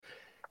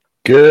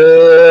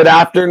Good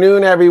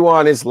afternoon,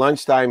 everyone. It's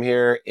lunchtime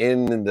here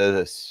in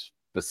the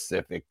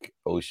Pacific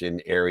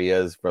Ocean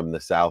areas from the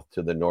south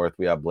to the north.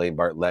 We have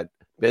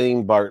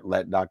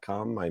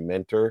BlaneBartlett.com, my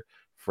mentor,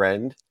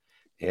 friend,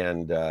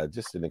 and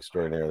just an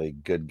extraordinarily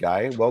good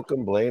guy.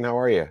 Welcome, Blaine. How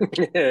are you?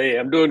 Hey,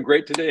 I'm doing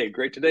great today.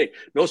 Great today.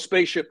 No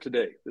spaceship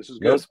today. This is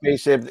No good.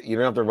 spaceship. You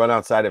don't have to run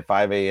outside at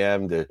 5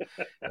 a.m. to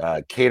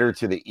cater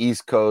to the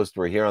East Coast.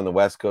 We're here on the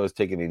West Coast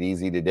taking it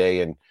easy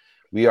today. And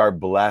we are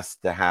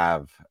blessed to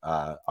have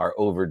our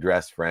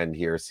overdressed friend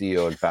here,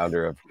 CEO and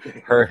founder of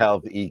Her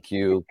Health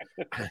EQ,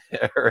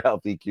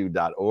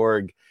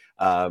 herhealtheq.org.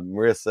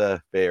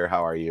 Marissa Fayer,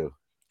 how are you?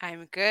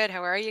 I'm good.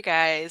 How are you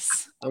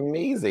guys?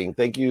 Amazing.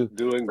 Thank you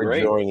Doing for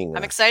great. joining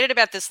I'm us. excited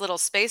about this little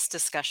space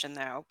discussion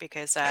though,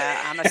 because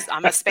I'm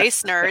a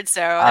space nerd,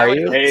 so Are that would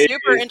you? be Hey, super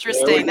there we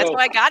interesting. That's go.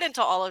 how I got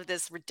into all of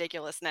this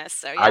ridiculousness.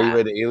 So Are you yeah.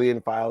 an alien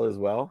file as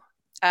well?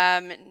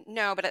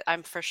 No, but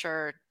I'm for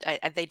sure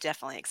they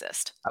definitely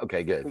exist.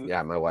 Okay, good.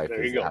 Yeah, my wife There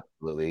you is go.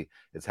 absolutely,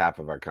 it's half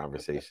of our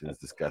conversations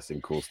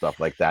discussing cool stuff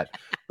like that.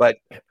 But,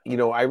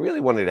 I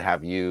really wanted to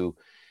have you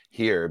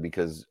here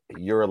because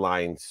you're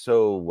aligned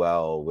so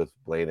well with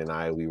Blaine and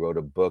I. We wrote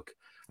a book,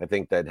 I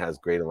think, that has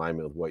great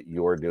alignment with what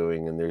you're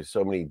doing. And there's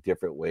so many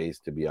different ways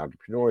to be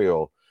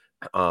entrepreneurial.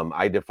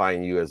 I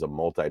define you as a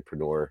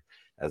multipreneur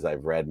as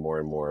I've read more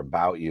and more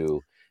about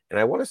you. And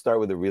I want to start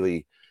with a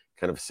really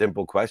kind of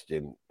simple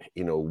question,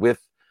 with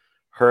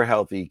Her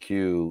Health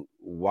EQ,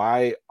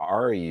 why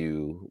are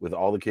you, with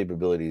all the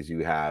capabilities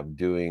you have,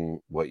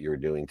 doing what you're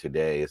doing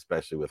today,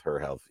 especially with Her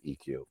Health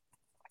EQ?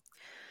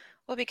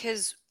 Well,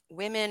 because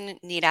women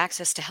need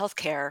access to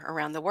healthcare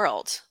around the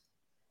world.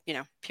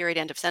 Period,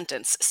 end of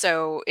sentence.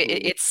 So Mhm.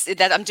 it's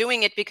that I'm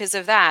doing it because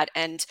of that.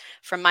 And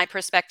from my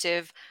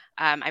perspective,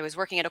 I was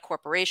working at a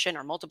corporation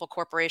or multiple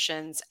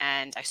corporations,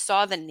 and I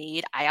saw the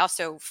need. I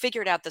also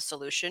figured out the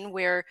solution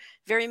where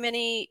very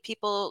many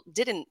people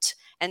didn't.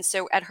 And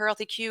so at Her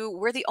Healthy Q,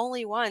 we're the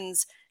only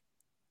ones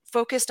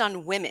focused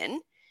on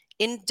women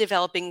in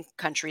developing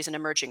countries and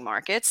emerging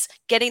markets,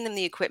 getting them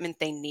the equipment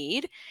they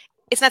need.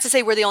 It's not to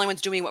say we're the only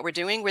ones doing what we're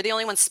doing. We're the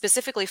only ones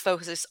specifically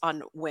focused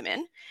on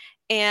women,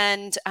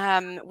 and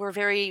we're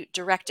very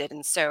directed.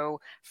 And so,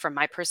 from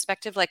my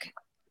perspective, like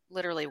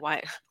literally,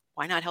 why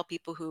not help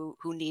people who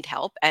need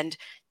help? And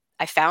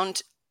I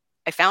found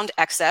I found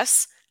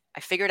excess. I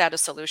figured out a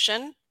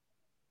solution.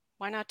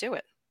 Why not do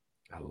it?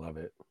 I love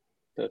it.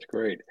 That's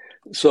great.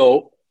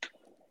 So,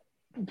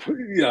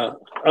 yeah,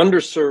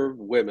 underserved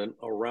women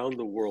around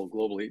the world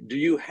globally. Do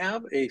you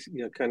have a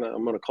kind of,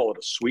 I'm going to call it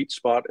a sweet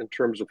spot in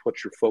terms of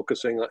what you're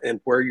focusing on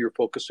and where you're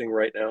focusing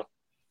right now?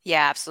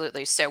 Yeah,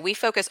 absolutely. So we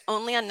focus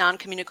only on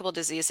non-communicable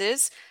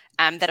diseases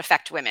that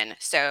affect women.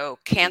 So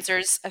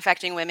cancers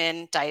affecting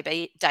women,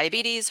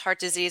 diabetes, heart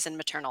disease, and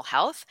maternal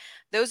health.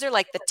 Those are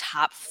like the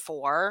top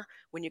four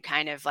when you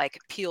kind of like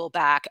peel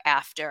back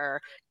after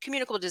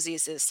communicable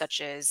diseases such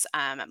as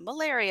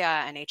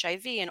malaria and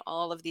HIV and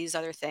all of these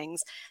other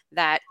things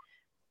that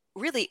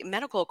really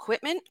medical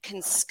equipment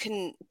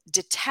can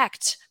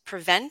detect,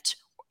 prevent,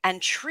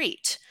 and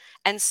treat.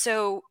 And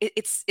so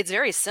it's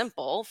very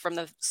simple from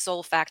the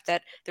sole fact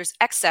that there's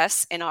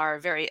excess in our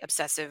very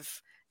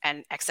obsessive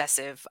and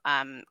excessive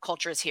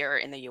cultures here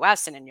in the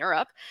US and in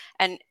Europe.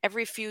 And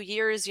every few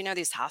years,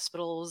 these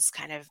hospitals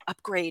kind of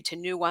upgrade to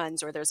new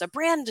ones, or there's a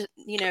brand,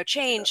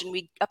 change and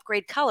we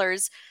upgrade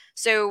colors.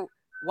 So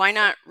why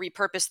not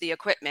repurpose the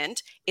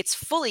equipment? It's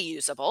fully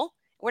usable.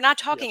 We're not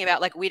Yeah. talking about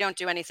like we don't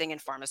do anything in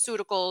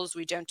pharmaceuticals,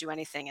 we don't do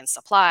anything in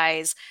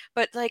supplies,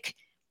 but like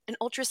an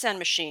ultrasound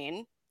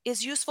machine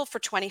is useful for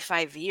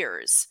 25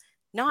 years,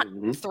 not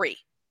Hmm. 3.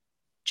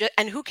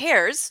 And who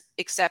cares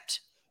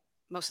except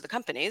most of the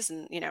companies,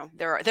 and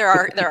there are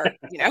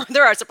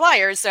there are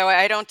suppliers, so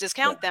I don't Yeah.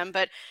 discount them,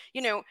 but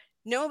you know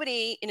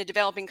nobody in a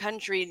developing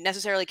country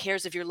necessarily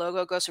cares if your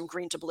logo goes from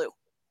green to blue.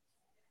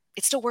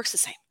 It still works the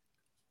same.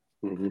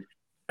 Hmm.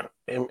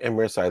 And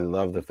Marissa, I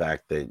love the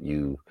fact that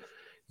you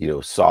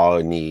saw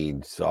a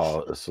need,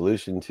 saw a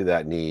solution to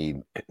that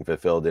need, and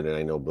fulfilled it. And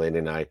I know Blaine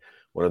and I,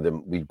 one of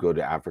them, we go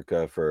to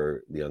Africa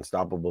for the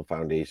Unstoppable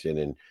Foundation,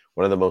 and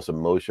one of the most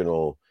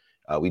emotional.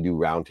 We do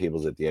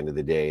roundtables at the end of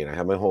the day, and I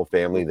have my whole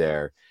family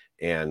there.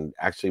 And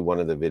actually, one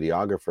of the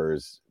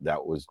videographers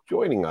that was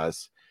joining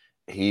us,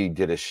 he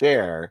did a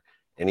share,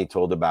 and he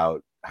told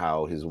about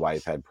how his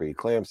wife had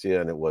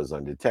preeclampsia and it was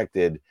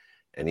undetected,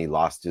 and he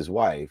lost his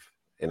wife,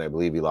 and I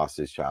believe he lost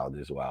his child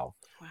as well.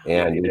 Wow.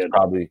 Yeah, And he did.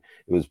 it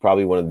was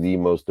probably one of the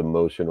most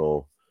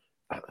emotional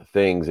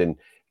things. And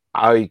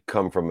I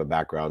come from a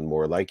background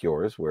more like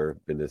yours, where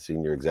I've been a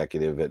senior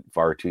executive at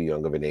far too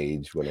young of an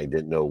age when I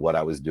didn't know what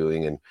I was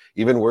doing. And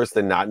even worse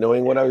than not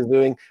knowing what I was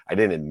doing, I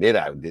didn't admit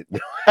I didn't know,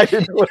 I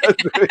didn't know what I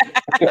was doing.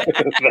 that,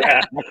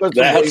 That comes from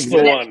that's Blaine's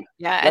the one.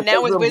 Yeah, and that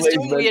now comes with from Blaine's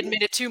wisdom we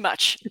admit it too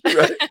much.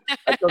 right.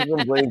 That comes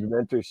from Blaine's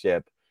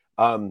mentorship.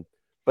 Um,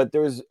 but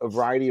there's a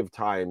variety of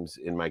times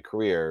in my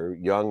career,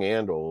 young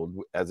and old,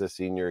 as a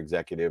senior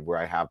executive, where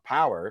I have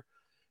power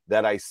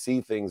that I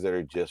see things that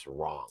are just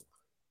wrong.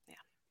 Yeah.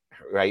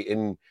 Right.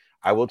 And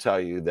I will tell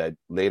you that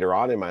later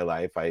on in my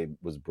life, I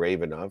was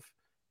brave enough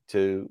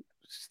to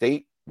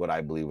state what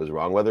I believe was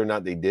wrong, whether or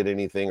not they did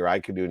anything or I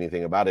could do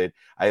anything about it.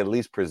 I at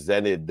least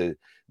presented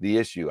the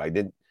issue.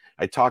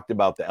 I talked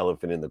about the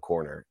elephant in the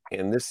corner,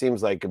 and this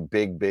seems like a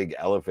big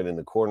elephant in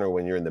the corner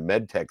when you're in the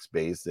med tech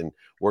space and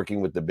working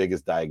with the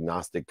biggest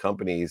diagnostic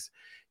companies.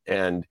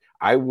 And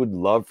I would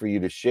love for you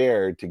to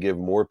share, to give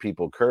more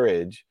people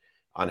courage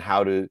on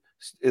how to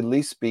at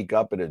least speak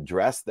up and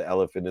address the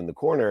elephant in the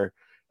corner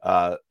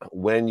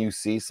when you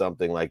see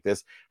something like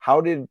this.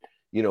 How did,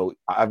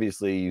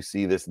 obviously you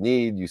see this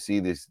need, you see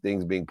these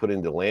things being put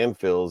into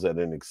landfills at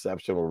an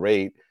exceptional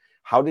rate.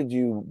 How did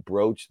you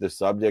broach the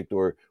subject,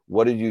 or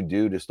what did you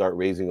do to start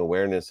raising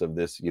awareness of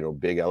this,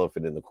 big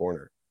elephant in the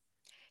corner?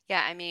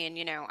 Yeah, I mean,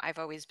 I've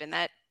always been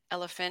that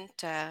elephant,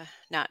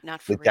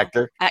 not for real.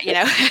 Detector. I'll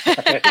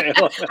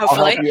help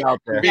Hopefully. you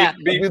out there. Yeah.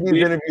 I do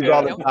these interviews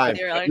all the time.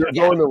 You're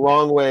going the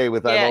wrong way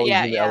with I've always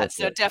been the elephant.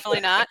 So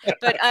definitely not.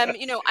 But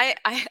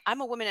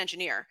I'm a woman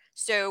engineer,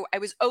 so I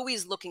was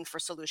always looking for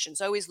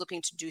solutions, always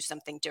looking to do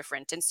something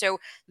different. And so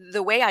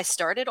the way I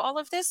started all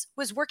of this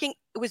was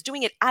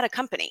doing it at a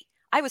company.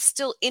 I was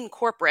still in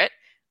corporate,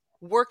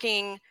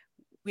 working,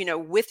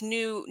 with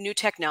new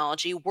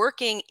technology,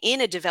 working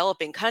in a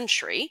developing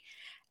country.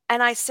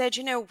 And I said,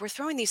 we're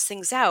throwing these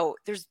things out.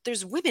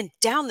 There's women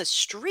down the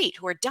street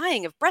who are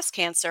dying of breast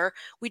cancer.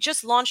 We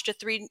just launched a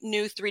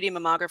new 3D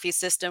mammography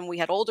system. We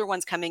had older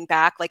ones coming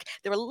back, like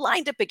they were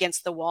lined up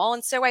against the wall.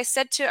 And so I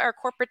said to our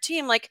corporate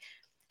team, like,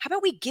 how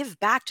about we give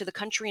back to the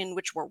country in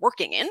which we're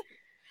working in?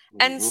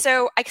 And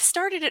so I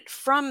started it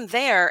from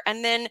there.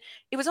 And then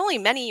it was only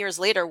many years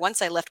later, once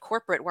I left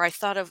corporate, where I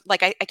thought of,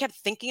 like, I kept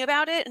thinking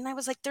about it, and I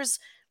was like, there's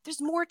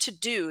more to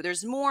do.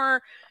 There's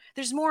more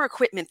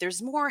equipment,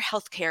 there's more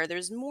healthcare,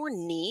 there's more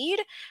need,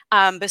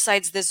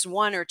 besides this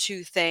one or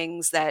two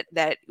things that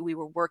we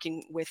were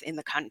working with in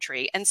the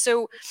country. And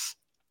so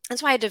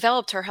that's why I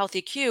developed Her Health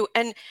EQ.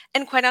 And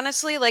quite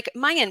honestly, like,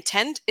 my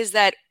intent is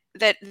that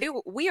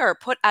we are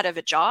put out of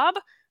a job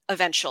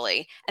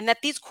eventually, and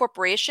that these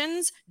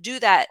corporations do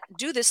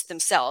this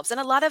themselves. And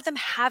a lot of them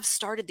have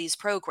started these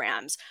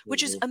programs,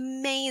 which is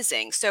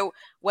amazing. So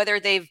whether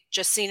they've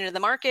just seen it in the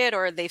market,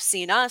 or they've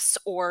seen us,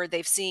 or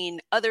they've seen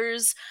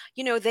others,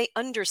 they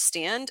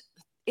understand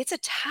it's a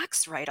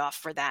tax write-off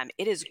for them.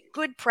 It is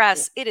good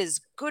press. It is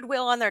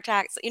goodwill on their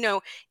tax.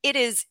 It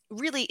is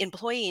really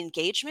employee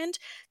engagement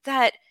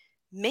that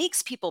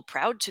makes people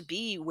proud to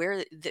be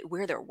where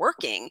they're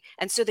working.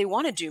 And so they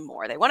want to do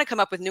more. They want to come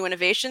up with new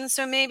innovations.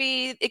 So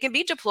maybe it can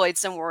be deployed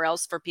somewhere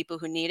else for people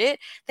who need it.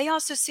 They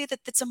also see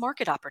that it's a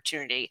market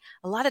opportunity.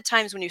 A lot of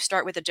times when you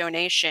start with a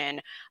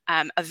donation,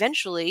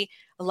 eventually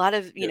a lot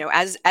of,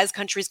 as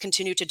countries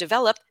continue to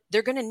develop,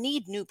 they're going to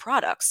need new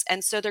products.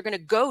 And so they're going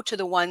to go to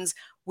the ones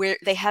where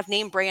they have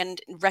name brand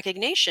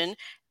recognition,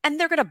 and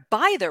they're going to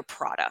buy their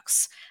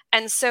products.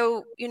 And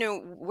so,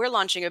 we're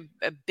launching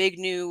a big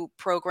new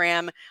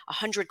program,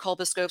 100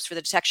 colposcopes for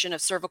the detection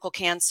of cervical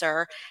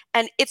cancer.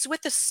 And it's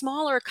with a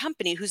smaller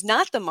company who's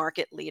not the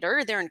market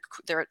leader.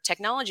 Their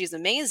technology is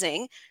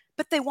amazing,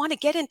 but they want to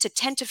get into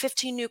 10 to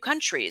 15 new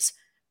countries.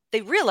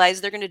 They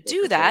realize they're going to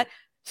do that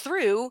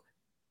through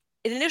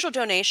an initial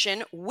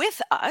donation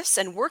with us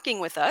and working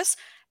with us.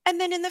 And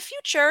then in the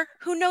future,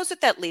 who knows what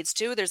that leads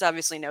to? There's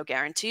obviously no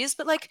guarantees,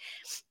 but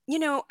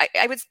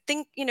I would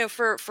think,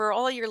 for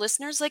all your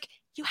listeners, like,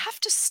 you have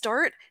to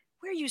start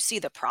where you see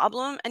the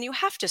problem, and you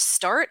have to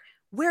start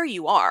where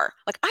you are.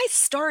 Like, I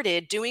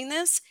started doing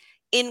this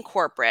in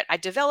corporate. I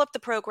developed the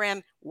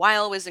program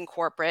while I was in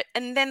corporate,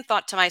 and then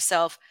thought to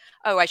myself,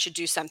 oh, I should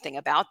do something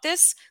about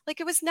this. Like,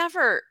 it was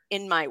never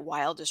in my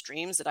wildest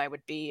dreams that I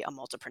would be a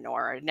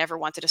multipreneur. I never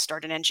wanted to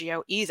start an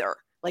NGO either.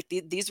 Like,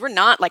 these were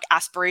not like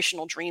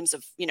aspirational dreams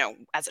of,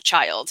 as a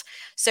child.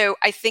 So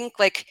I think,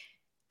 like,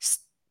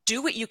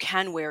 do what you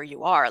can where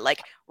you are.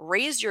 Like,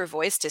 raise your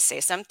voice to say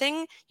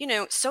something.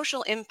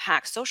 Social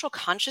impact, social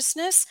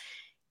consciousness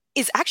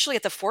is actually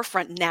at the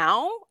forefront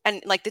now.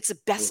 And, like, it's the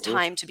best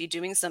time to be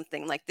doing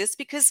something like this,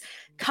 because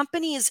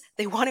companies,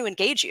 they want to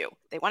engage you.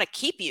 They want to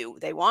keep you.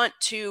 They want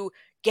to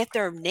get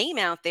their name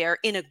out there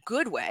in a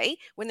good way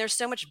when there's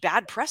so much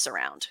bad press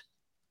around.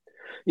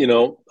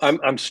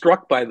 I'm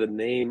struck by the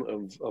name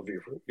of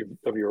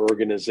your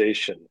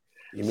organization.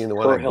 You mean the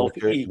one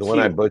the one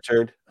I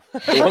butchered?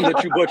 The one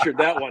that you butchered,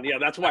 that one. Yeah,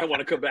 that's why I want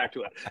to come back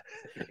to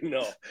it.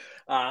 No,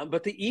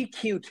 but the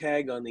EQ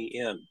tag on the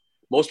end,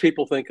 most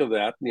people think of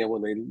that,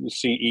 when they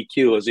see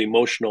EQ, as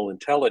emotional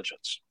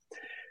intelligence,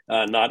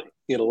 not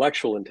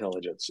intellectual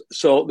intelligence.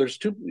 So there's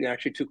two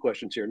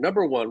questions here.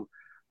 Number one,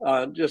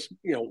 just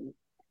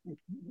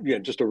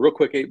a real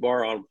quick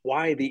 8-bar on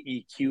why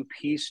the EQ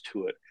piece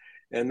to it.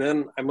 And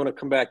then I'm going to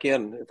come back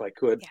in, if I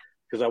could,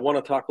 because I want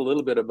to talk a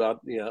little bit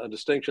about a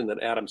distinction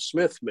that Adam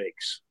Smith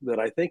makes that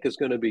I think is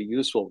going to be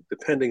useful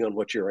depending on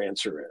what your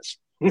answer is.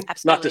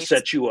 Not to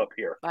set you up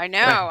here. I know.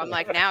 I'm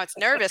like, now it's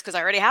nervous because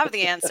I already have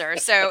the answer.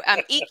 So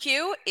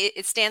EQ,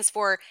 it stands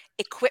for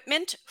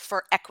Equipment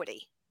for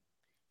Equity.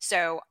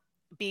 So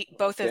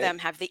both of them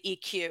have the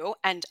EQ,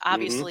 and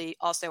obviously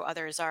also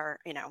others are,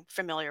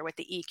 familiar with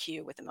the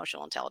EQ with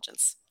emotional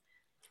intelligence.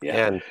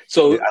 Yeah. And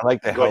So I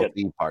like the go ahead.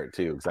 healthy part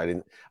too,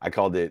 because I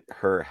called it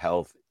her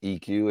health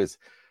EQ is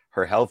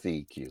her health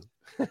EQ.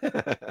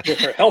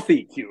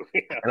 Healthy EQ.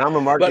 Yeah. And I'm a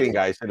But marketing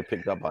guy. I should have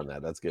picked up on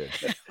that. That's good.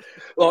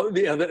 well,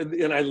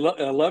 and I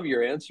love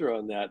your answer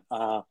on that.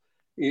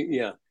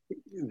 Yeah,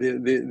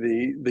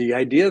 the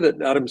idea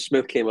that Adam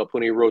Smith came up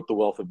when he wrote The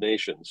Wealth of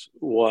Nations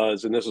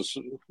was, and this is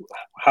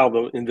how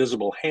the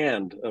invisible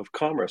hand of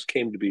commerce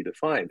came to be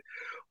defined,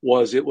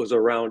 was it was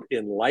around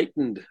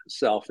enlightened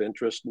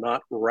self-interest,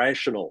 not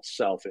rational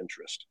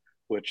self-interest,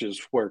 which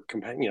is where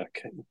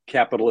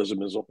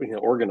capitalism is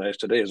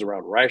organized today, is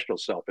around rational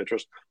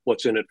self-interest.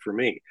 What's in it for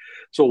me?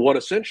 So what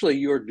essentially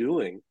you're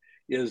doing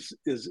is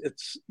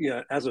it's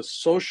as a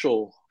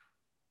social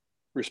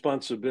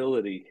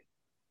responsibility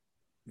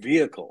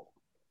vehicle.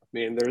 I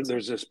mean,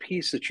 there's this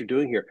piece that you're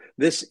doing here.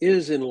 This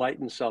is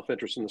enlightened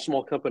self-interest in the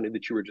small company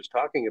that you were just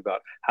talking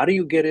about. How do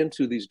you get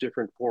into these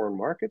different foreign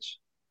markets,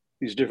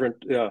 these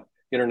different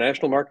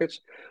international markets?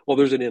 Well,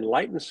 there's an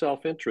enlightened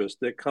self-interest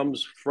that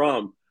comes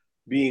from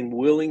being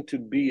willing to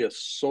be a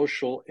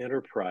social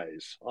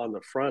enterprise on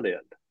the front end,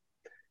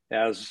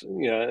 as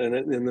and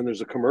then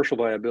there's a commercial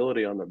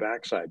viability on the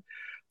backside.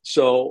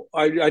 So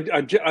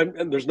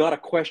there's not a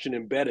question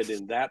embedded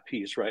in that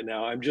piece right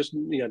now. I'm just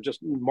just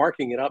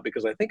marking it up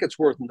because I think it's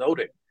worth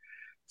noting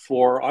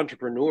for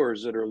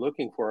entrepreneurs that are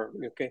looking for,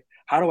 okay,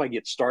 how do I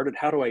get started?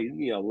 How do I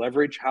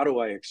leverage? How do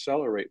I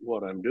accelerate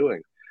what I'm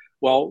doing?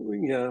 Well,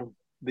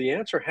 the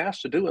answer has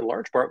to do in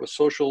large part with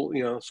social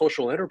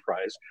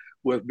enterprise,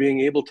 with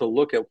being able to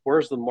look at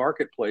where's the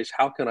marketplace,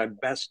 how can I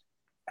best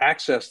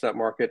access that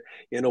market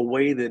in a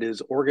way that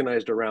is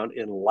organized around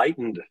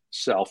enlightened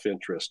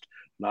self-interest,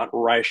 not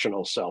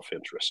rational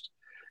self-interest.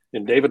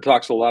 And David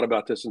talks a lot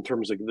about this in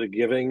terms of the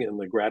giving and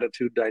the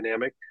gratitude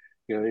dynamic.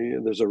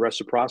 There's a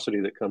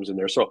reciprocity that comes in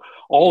there. So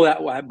all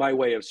that by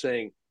way of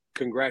saying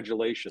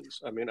congratulations.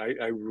 I mean,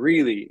 I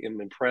really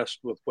am impressed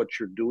with what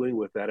you're doing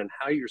with that and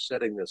how you're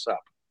setting this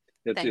up.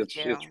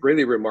 It's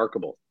really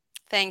remarkable.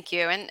 Thank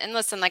you. And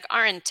listen, like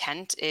our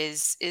intent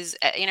is, as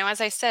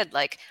I said,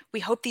 like we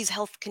hope these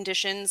health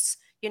conditions,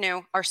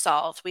 are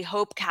solved. We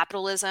hope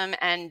capitalism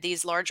and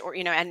these large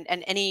and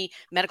any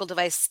medical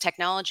device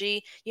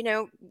technology,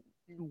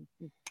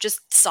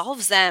 just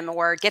solves them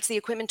or gets the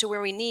equipment to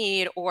where we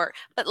need,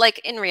 but like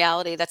in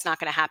reality, that's not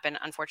going to happen,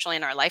 unfortunately,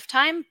 in our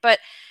lifetime. But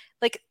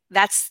like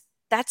that's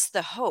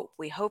the hope.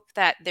 We hope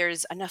that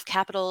there's enough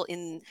capital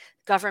in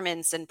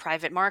governments and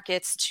private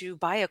markets to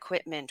buy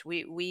equipment.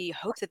 We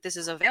hope that this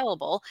is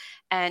available,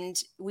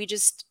 and we're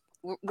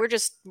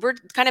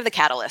kind of the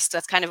catalyst.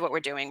 That's kind of what we're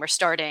doing. We're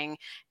starting,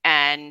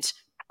 and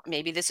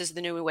maybe this is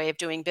the new way of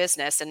doing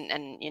business,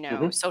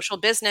 and social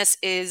business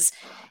is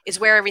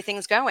where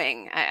everything's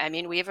going. I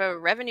mean, we have a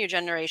revenue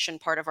generation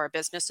part of our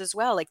business as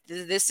well. Like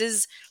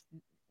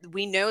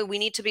we know we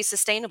need to be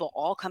sustainable.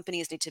 All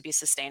companies need to be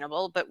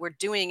sustainable, but we're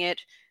doing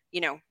it,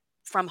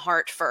 from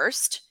heart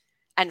first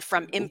and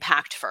from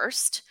impact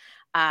first.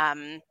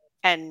 And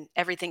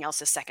everything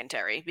else is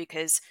secondary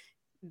because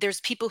there's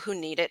people who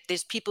need it.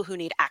 There's people who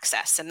need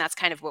access. And that's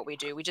kind of what we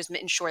do. We just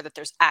ensure that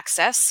there's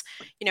access.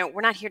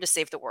 We're not here to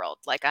save the world.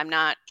 Like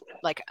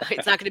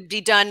it's not going to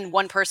be done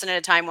one person at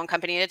a time, one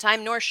company at a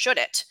time, nor should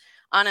it,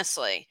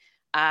 honestly.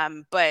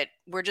 But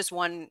we're just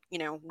one,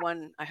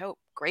 I hope,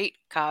 great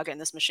cog in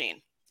this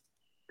machine.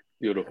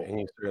 Beautiful. And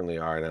you certainly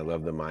are. And I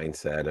love the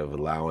mindset of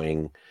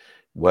allowing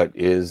what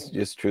is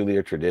just truly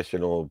a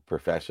traditional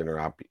profession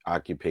or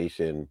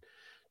occupation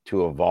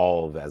to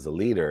evolve as a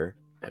leader,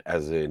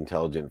 as an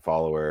intelligent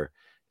follower,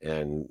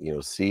 and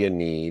see a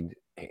need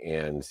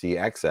and see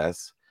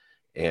excess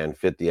and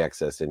fit the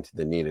excess into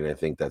the need. And I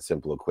think that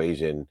simple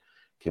equation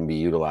can be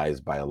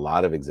utilized by a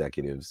lot of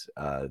executives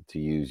to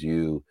use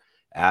you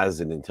as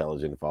an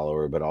intelligent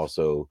follower, but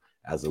also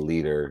as a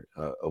leader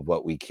of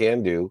what we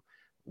can do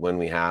when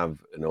we have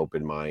an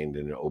open mind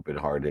and an open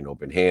heart and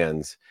open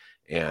hands.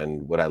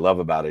 And what I love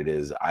about it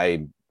is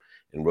I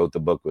wrote the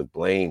book with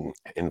Blaine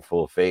in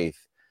full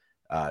faith,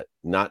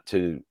 not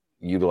to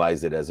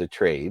utilize it as a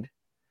trade,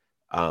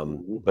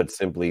 but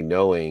simply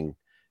knowing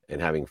and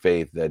having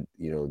faith that,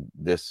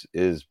 this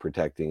is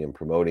protecting and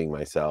promoting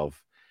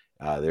myself.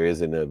 There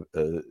isn't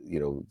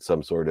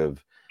some sort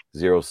of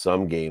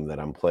zero-sum game that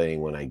I'm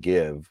playing when I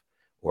give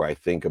or I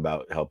think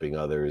about helping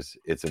others.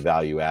 It's a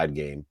value-add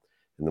game.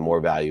 And the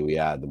more value we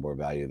add, the more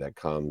value that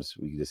comes.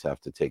 We just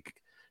have to take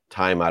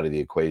time out of the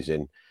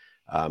equation.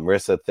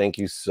 Marissa, thank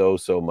you so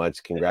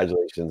much.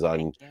 Congratulations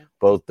on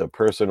both the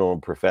personal,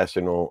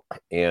 professional,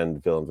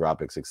 and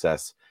philanthropic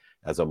success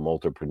as a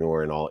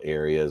multipreneur in all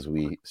areas.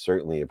 We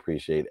certainly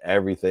appreciate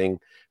everything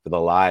for the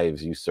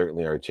lives you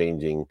certainly are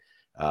changing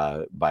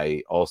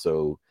by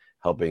also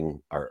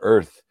helping our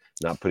earth,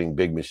 not putting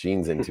big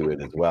machines into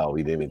it as well.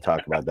 We didn't even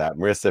talk about that.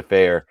 Marissa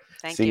Fayer,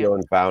 CEO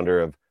and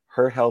founder of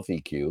Her Health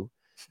EQ.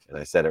 And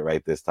I said it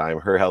right this time,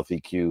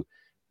 herhealtheq.org.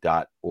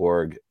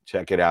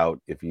 Check it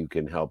out. If you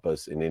can help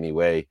us in any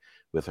way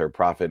with her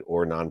profit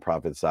or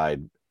nonprofit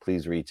side,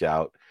 please reach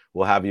out.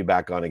 We'll have you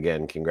back on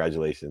again.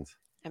 Congratulations.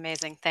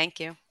 Amazing. Thank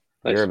you.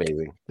 You're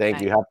amazing.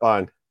 Thank you. Have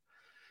fun.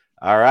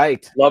 All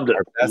right. Loved it.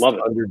 Love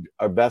Love it.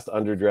 Our best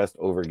underdressed,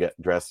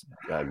 overdressed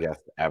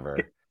guest ever.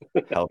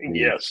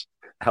 Yes.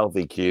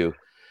 Healthy Q.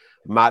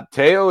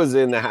 Matteo is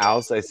in the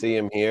house. I see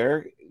him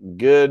here.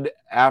 Good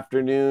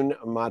afternoon,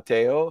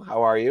 Matteo.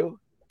 How are you?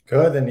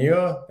 Good, and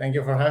you? Thank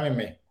you for having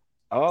me.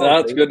 Oh,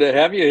 That's good to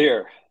have you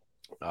here.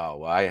 Oh,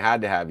 well, I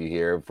had to have you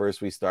here.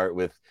 First, we start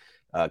with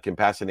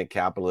compassionate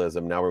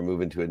capitalism. Now we're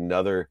moving to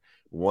another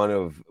one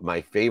of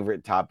my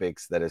favorite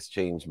topics that has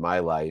changed my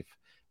life.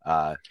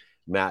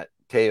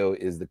 Matteo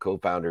is the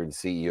co-founder and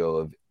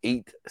CEO of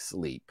 8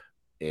 Sleep.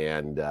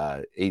 And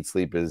 8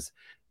 Sleep is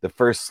the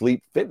first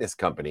sleep fitness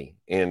company,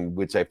 and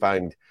which I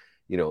find,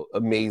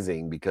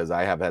 amazing because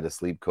I have had a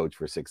sleep coach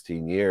for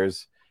 16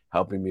 years,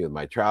 helping me with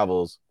my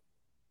travels,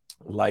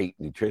 light,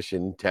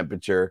 nutrition,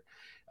 temperature,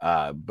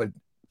 but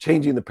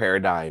changing the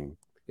paradigm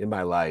in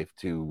my life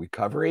to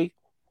recovery,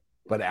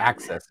 but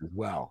access as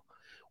well.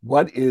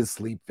 What is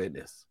sleep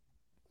fitness?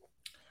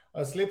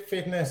 Sleep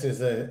fitness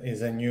is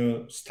a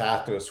new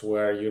status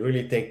where you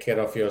really take care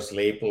of your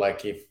sleep,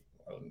 like if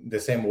the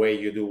same way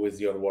you do with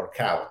your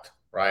workout,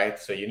 right?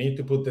 So you need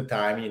to put the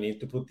time, you need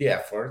to put the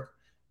effort,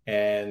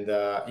 and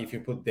if you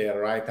put the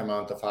right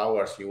amount of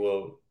hours, you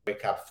will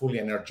wake up fully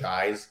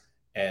energized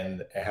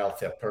and a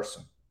healthier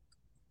person.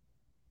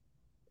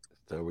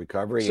 So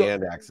recovery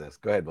and access.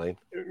 Go ahead, Blaine.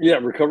 Yeah,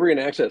 recovery and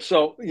access.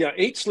 So yeah,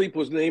 8 Sleep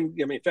was named.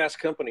 I mean, Fast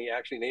Company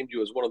actually named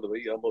you as one of the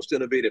most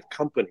innovative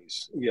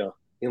companies,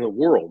 in the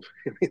world.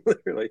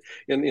 Literally,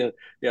 and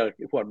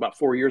what, about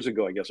 4 years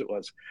ago, I guess it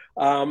was.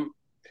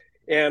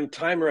 And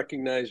Time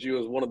recognized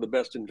you as one of the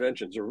best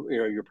inventions, or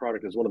your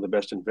product is one of the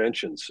best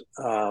inventions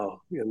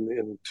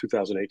in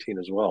 2018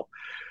 as well.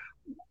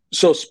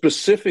 So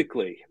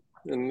specifically,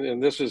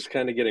 and this is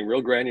kind of getting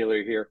real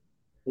granular here,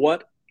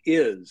 what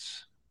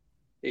is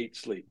 8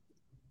 Sleep?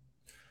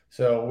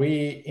 So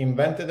we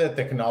invented a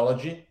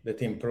technology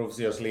that improves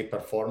your sleep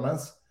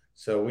performance.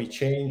 So we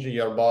change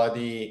your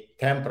body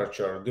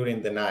temperature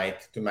during the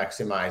night to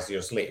maximize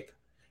your sleep.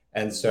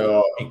 And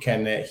so it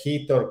can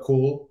heat or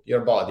cool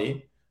your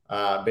body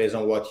based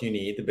on what you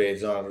need,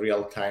 based on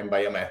real-time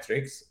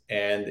biometrics,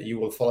 and you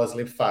will fall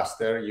asleep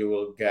faster. You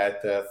will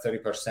get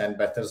 30%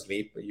 better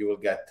sleep. You will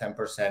get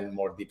 10%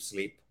 more deep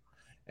sleep,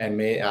 and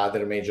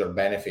other major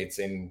benefits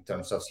in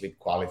terms of sleep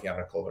quality and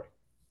recovery.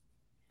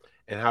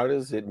 And how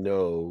does it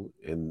know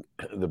in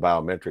the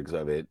biometrics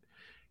of it,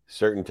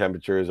 certain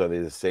temperatures, are they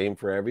the same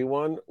for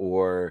everyone?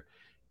 Or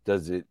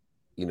does it,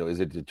 is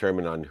it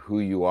determined on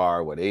who you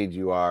are, what age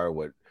you are,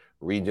 what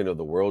region of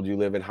the world you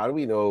live in? How do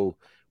we know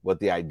what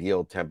the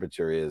ideal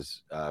temperature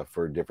is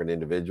for different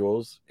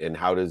individuals? And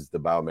how does the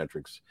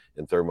biometrics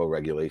and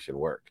thermoregulation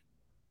work?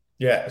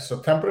 Yeah, so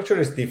temperature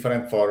is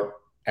different for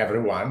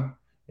everyone.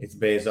 It's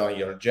based on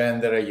your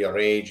gender, your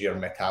age, your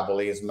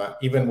metabolism,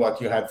 even what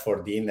you had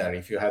for dinner,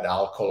 if you had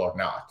alcohol or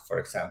not, for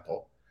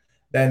example.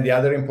 Then the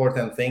other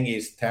important thing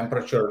is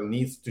temperature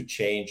needs to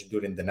change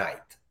during the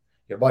night.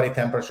 Your body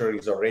temperature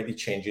is already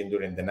changing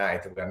during the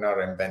night. We're not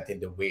reinventing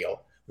the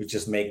wheel. We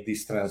just make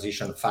this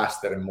transition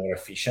faster and more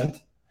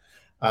efficient.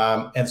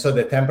 And so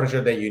the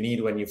temperature that you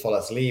need when you fall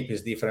asleep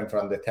is different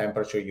from the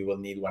temperature you will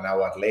need 1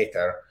 hour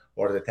later,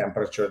 or the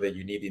temperature that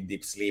you need in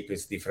deep sleep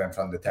is different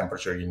from the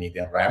temperature you need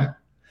in REM.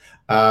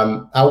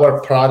 Our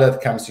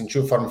product comes in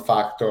 2 form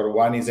factors.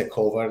 One is a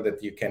cover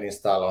that you can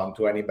install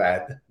onto any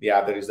bed. The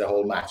other is the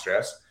whole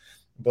mattress.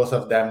 Both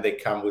of them, they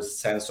come with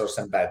sensors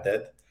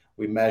embedded.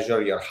 We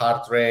measure your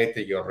heart rate,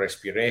 your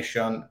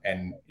respiration,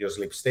 and your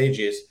sleep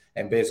stages.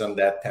 And based on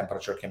that,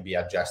 temperature can be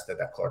adjusted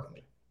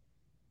accordingly.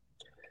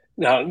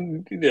 Now,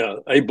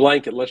 a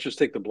blanket, let's just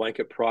take the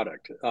blanket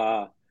product.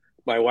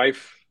 My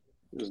wife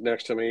is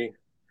next to me.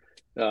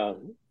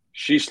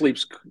 She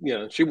sleeps,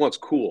 she wants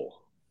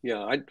cool.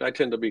 I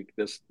tend to be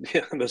this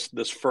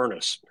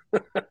furnace.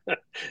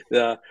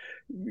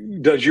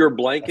 Does your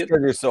blanket? That's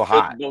 'cause you're so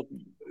hot.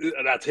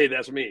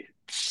 That's me.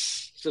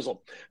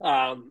 Sizzle.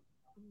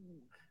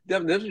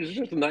 This is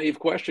just a naive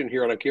question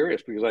here, and I'm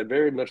curious because I'd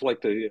very much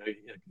like to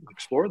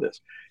explore this.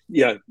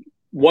 Yeah,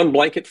 one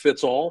blanket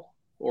fits all,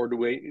 or do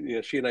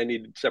we? She and I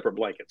need separate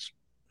blankets.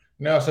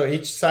 No, so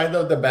each side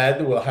of the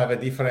bed will have a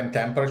different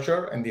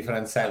temperature and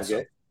different sensor.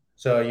 Okay.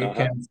 So you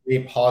can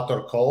sleep hot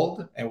or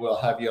cold, and we'll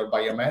have your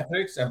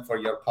biometrics. And for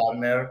your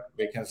partner,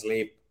 they can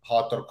sleep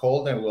hot or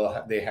cold, and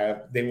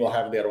they will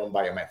have their own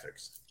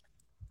biometrics.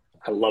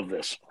 I love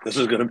this. This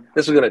is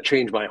gonna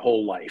change my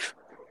whole life.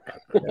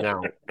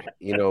 Now,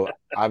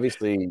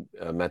 obviously,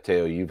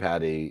 Matteo, you've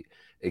had a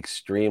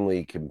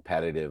extremely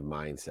competitive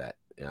mindset.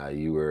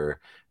 You were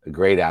a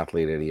great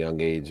athlete at a young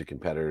age, a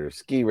competitor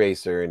ski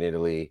racer in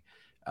Italy,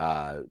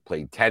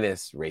 played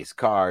tennis, raced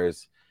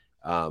cars.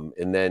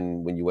 And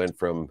then when you went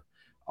from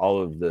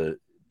all of the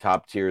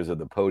top tiers of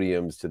the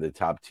podiums to the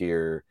top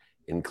tier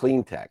in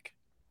clean tech,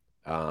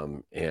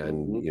 and,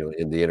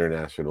 in the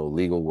international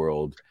legal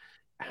world,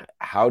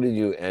 how did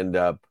you end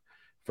up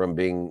from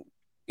being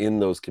in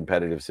those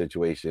competitive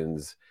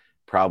situations?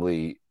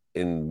 Probably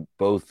in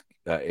both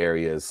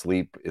areas,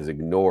 sleep is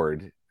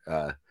ignored,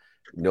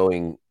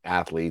 knowing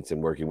athletes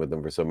and working with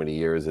them for so many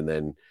years, and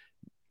then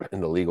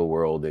in the legal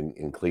world,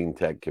 in clean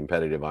tech,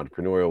 competitive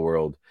entrepreneurial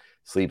world,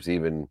 sleep's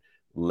even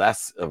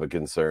less of a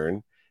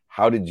concern.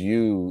 How did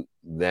you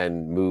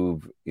then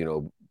move,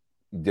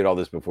 did all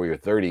this before you're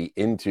 30,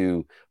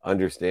 into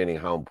understanding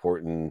how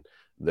important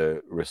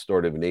the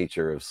restorative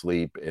nature of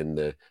sleep and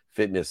the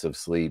fitness of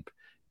sleep,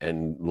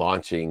 and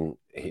launching,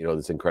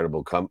 this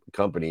incredible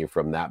company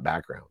from that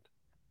background?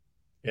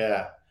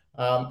 Yeah.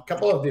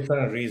 Couple of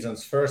different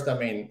reasons. First,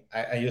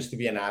 I used to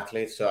be an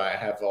athlete, so I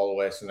have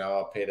always,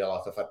 paid a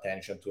lot of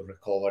attention to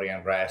recovery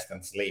and rest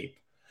and sleep.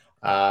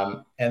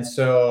 And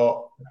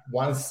so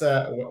once,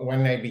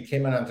 when I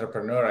became an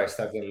entrepreneur, I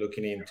started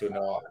looking into,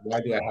 why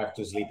do I have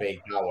to sleep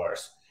 8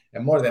 hours?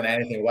 And more than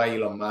anything, why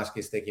Elon Musk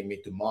is taking me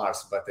to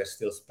Mars, but I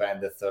still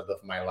spend a third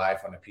of my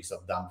life on a piece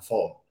of dumb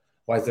foam?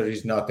 Why there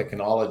is no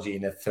technology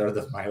in a third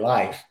of my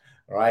life,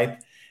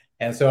 right?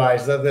 And so I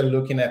started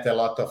looking at a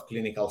lot of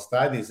clinical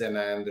studies, and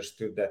I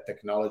understood that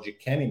technology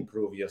can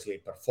improve your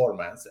sleep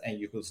performance and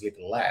you could sleep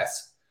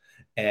less.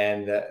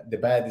 And the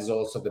bed is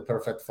also the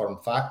perfect form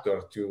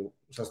factor to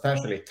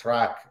substantially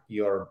track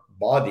your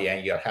body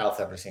and your health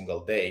every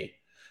single day.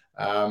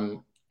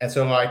 And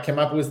so I came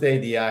up with the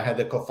idea. I had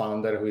a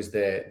co-founder who is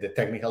the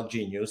technical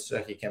genius.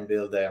 He can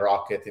build a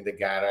rocket in the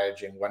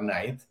garage in one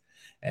night.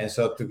 And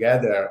so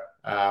together,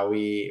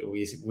 we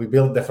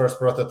built the first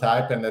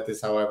prototype, and that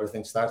is how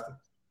everything started.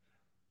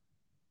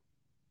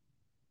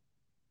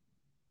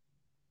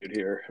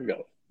 Here,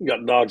 we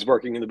got dogs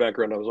barking in the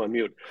background. I was on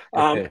mute.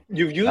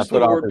 You've used That's the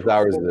what word Office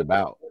Hours is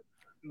about.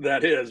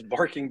 That is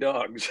barking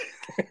dogs.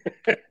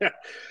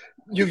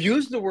 You've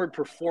used the word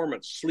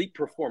performance, sleep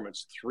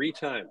performance, 3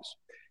 times.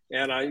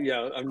 And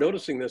I'm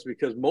noticing this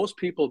because most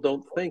people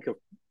don't think of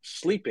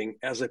sleeping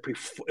as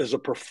a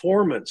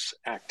performance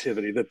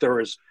activity, that there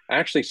is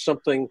actually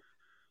something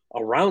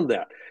around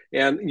that.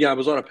 And I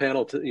was on a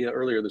panel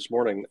earlier this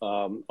morning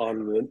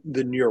on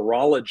the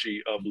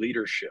neurology of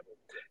leadership.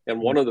 And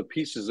one of the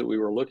pieces that we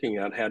were looking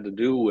at had to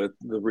do with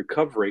the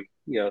recovery,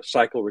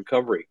 cycle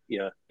recovery,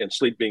 and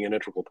sleep being an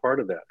integral part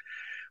of that.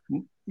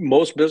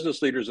 Most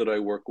business leaders that I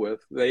work with,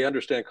 they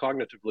understand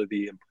cognitively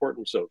the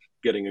importance of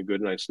getting a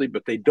good night's sleep,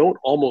 but they don't,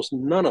 almost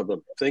none of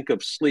them think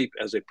of sleep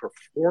as a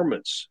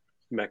performance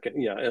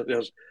mechanism,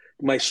 as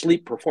my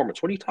sleep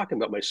performance. What are you talking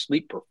about, my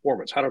sleep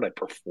performance? How did I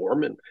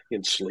perform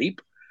in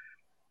sleep?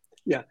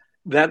 Yeah.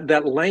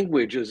 That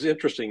language is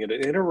interesting, and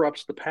it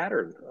interrupts the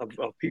pattern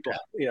of people,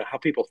 how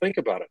people think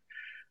about it.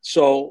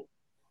 So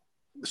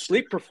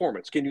sleep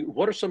performance,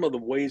 what are some of the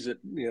ways that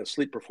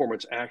sleep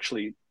performance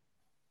actually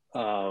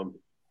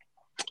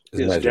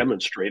is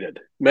demonstrated,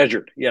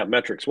 measured?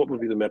 Metrics. What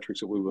would be the metrics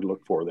that we would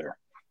look for there?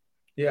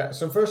 Yeah,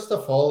 so first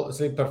of all,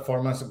 sleep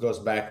performance goes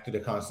back to the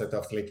concept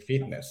of sleep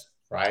fitness,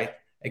 right?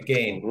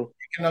 Again, you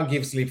cannot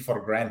give sleep for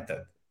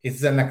granted.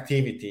 It's an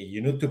activity.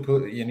 You need to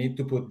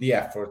put the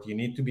effort. You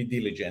need to be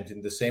diligent.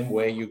 In the same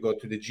way you go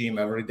to the gym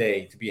every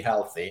day to be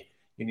healthy,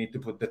 you need to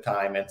put the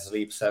time and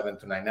sleep 7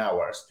 to 9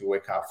 hours to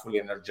wake up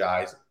fully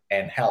energized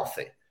and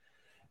healthy.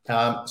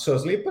 So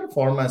sleep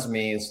performance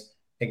means,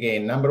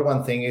 again, number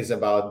one thing is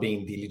about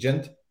being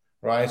diligent,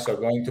 right? So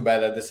going to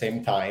bed at the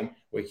same time,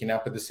 waking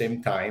up at the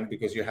same time,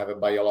 because you have a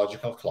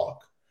biological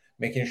clock,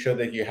 making sure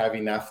that you have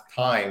enough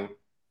time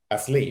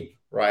asleep,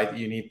 right?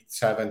 You need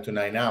 7 to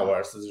 9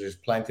 hours. There's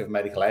plenty of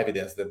medical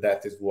evidence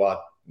that is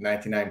what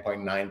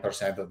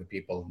 99.9% of the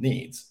people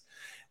needs.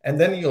 And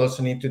then you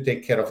also need to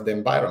take care of the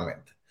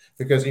environment,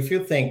 because if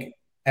you think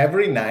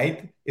every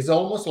night is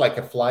almost like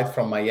a flight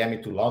from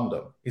Miami to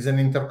London, it's an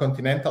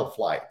intercontinental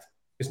flight.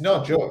 It's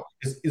no joke.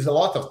 It's a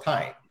lot of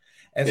time.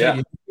 And so you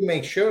need to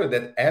make sure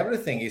that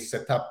everything is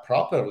set up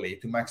properly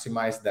to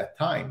maximize that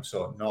time.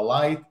 So no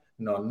light,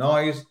 no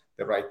noise,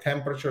 the right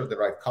temperature, the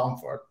right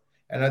comfort.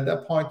 And at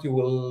that point, you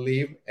will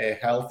live a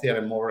healthier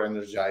and more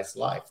energized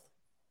life.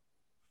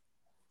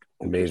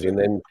 Amazing.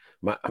 Then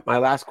my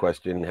last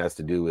question has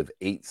to do with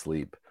 8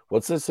 sleep.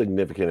 What's the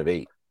significance of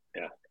 8?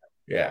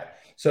 Yeah.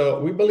 So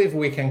we believe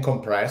we can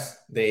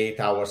compress the 8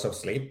 hours of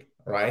sleep,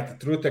 right?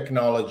 Through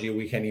technology,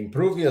 we can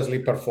improve your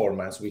sleep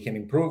performance. We can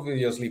improve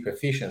your sleep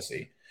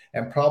efficiency.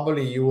 And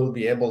probably you will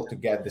be able to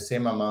get the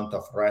same amount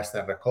of rest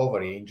and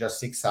recovery in just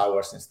 6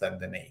 hours instead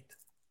of 8.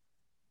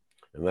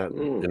 And that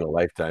in a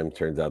lifetime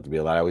turns out to be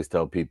a lot. I always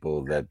tell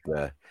people that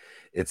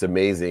it's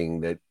amazing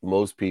that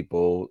most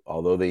people,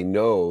 although they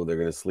know they're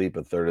going to sleep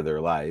a third of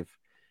their life,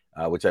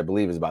 which I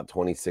believe is about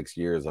 26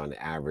 years on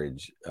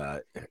average,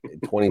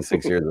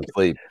 26 years of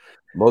sleep,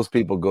 most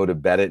people go to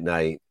bed at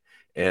night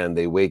and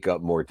they wake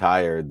up more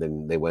tired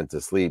than they went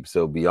to sleep.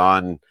 So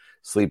beyond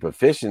sleep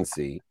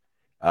efficiency,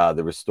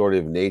 the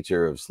restorative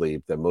nature of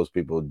sleep, that most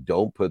people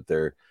don't put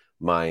their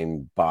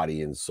mind,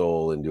 body, and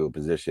soul into a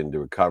position to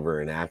recover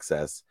and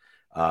access.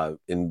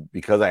 And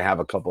because I have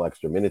a couple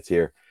extra minutes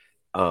here,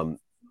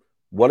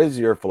 what is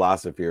your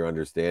philosophy or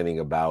understanding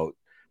about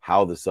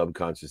how the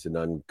subconscious and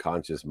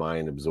unconscious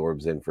mind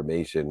absorbs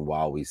information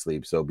while we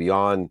sleep? So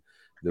beyond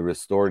the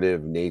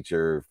restorative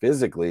nature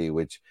physically,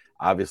 which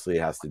obviously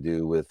has to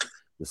do with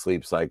the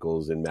sleep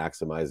cycles and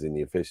maximizing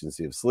the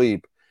efficiency of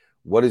sleep,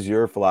 what is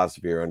your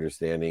philosophy or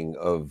understanding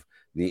of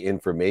the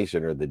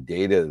information or the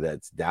data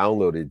that's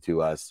downloaded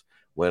to us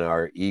when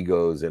our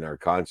egos and our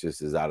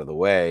conscious is out of the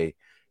way.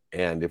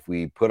 And if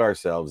we put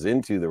ourselves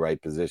into the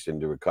right position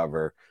to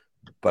recover,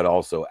 but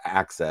also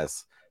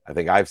access, I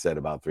think I've said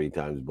about 3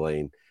 times,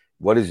 Blaine,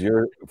 what is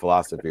your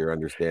philosophy or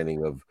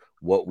understanding of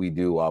what we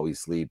do while we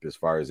sleep as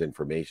far as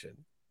information?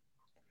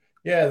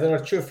 Yeah, there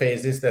are 2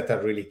 phases that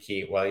are really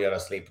key while you're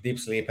asleep: deep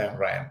sleep and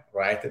REM,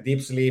 right? The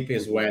deep sleep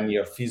is when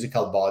your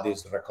physical body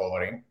is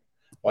recovering,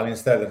 while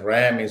instead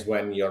REM is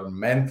when your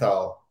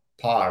mental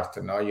part,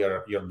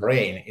 your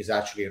brain is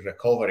actually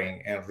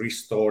recovering and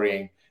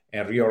restoring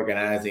and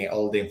reorganizing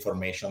all the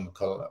information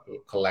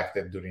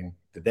collected during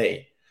the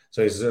day.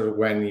 So it's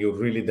when you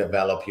really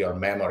develop your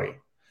memory.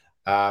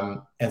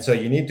 And so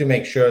you need to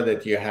make sure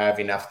that you have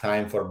enough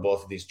time for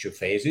both these 2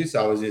 phases.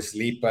 Obviously,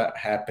 sleep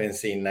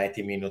happens in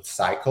 90-minute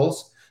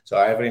cycles. So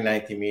every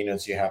 90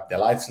 minutes, you have the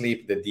light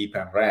sleep, the deep,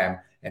 and REM,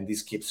 and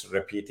this keeps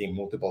repeating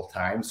multiple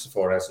times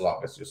for as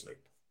long as you sleep.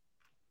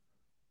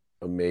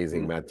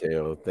 Amazing,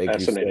 Matteo. Thank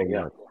you so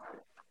much.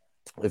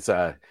 It's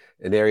an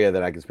area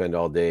that I can spend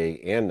all day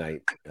and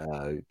night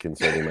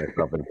concerning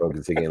myself and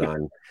focusing in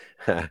on.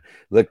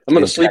 Look, I'm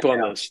going to sleep on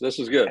this. This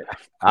is good.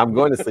 I'm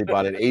going to sleep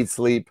on it.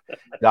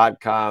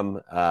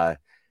 8sleep.com.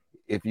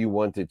 If you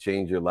want to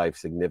change your life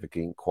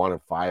significantly,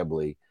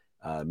 quantifiably,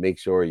 make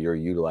sure you're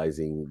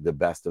utilizing the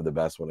best of the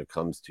best when it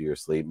comes to your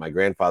sleep. My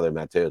grandfather,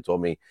 Matteo,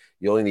 told me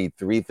you only need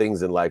 3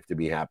 things in life to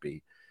be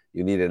happy.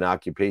 You need an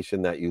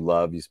occupation that you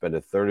love. You spend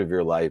a third of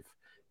your life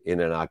in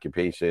an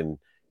occupation,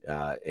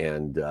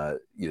 and a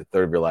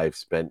third of your life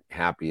spent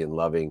happy and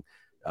loving.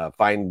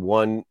 Find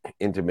one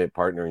intimate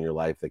partner in your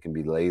life that can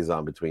be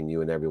liaison between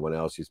you and everyone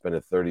else. You spend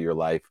a third of your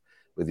life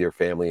with your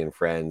family and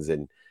friends,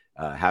 and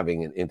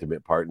having an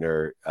intimate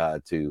partner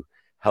to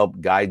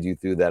help guide you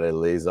through that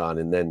liaison.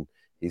 And then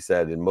he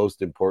said, and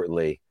most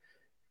importantly,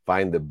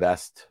 find the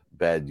best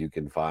bed you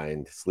can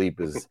find. Sleep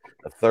is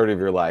a third of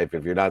your life.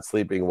 If you're not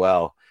sleeping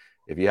well,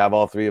 if you have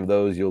all 3 of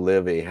those, you'll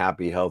live a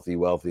happy, healthy,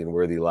 wealthy, and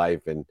worthy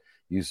life. And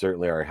you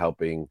certainly are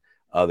helping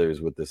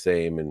others with the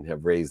same and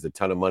have raised a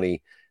ton of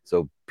money.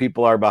 So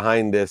people are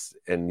behind this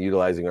and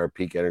utilizing our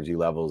peak energy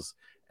levels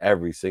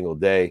every single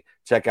day.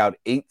 Check out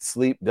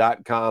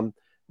 8sleep.com.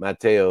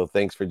 Matteo,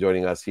 thanks for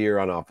joining us here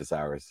on Office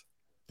Hours.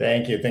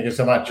 Thank you. Thank you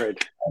so much.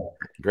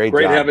 Great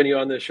job. Having you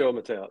on this show,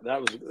 Matteo.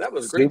 That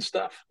was great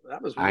stuff.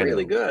 That was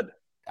really good.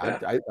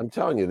 Yeah. I'm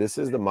telling you, this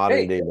is the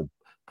modern day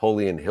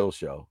Napoleon Hill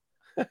show.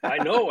 I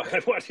know.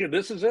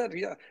 This is it.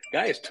 Yeah.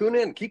 Guys, tune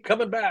in. Keep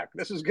coming back.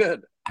 This is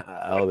good.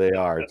 Oh, they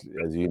are,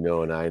 as you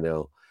know, and I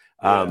know.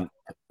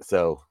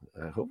 So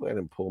hopefully I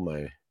didn't pull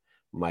my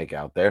mic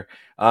out there.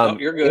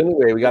 You're good.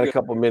 Anyway, we got a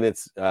couple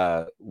minutes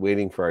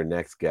waiting for our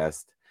next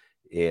guest,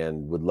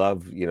 and would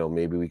love,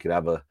 maybe we could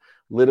have a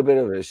little bit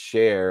of a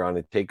share on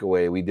a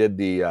takeaway. We did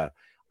the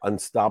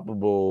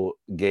Unstoppable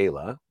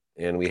Gala,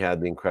 and we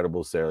had the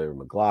incredible Sarah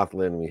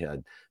McLachlan. We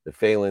had the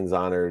Phalens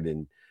honored,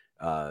 and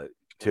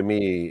to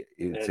me,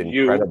 it's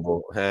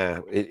incredible.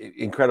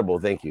 Incredible.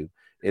 Thank you.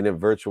 In a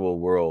virtual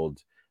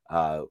world,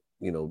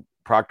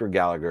 Proctor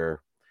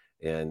Gallagher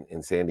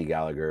and Sandy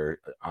Gallagher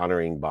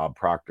honoring Bob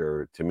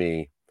Proctor, to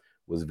me,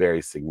 was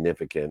very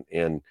significant,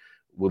 and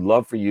would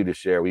love for you to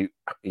share.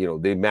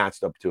 They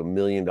matched up to $1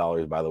 million,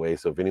 by the way.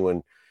 So if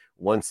anyone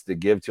wants to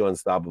give to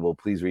Unstoppable,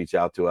 please reach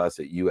out to us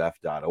at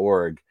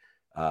uf.org,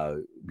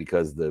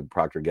 because the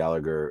Proctor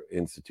Gallagher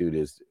Institute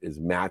is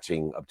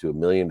matching up to $1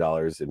 million,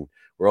 and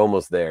we're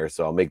almost there.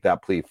 So I'll make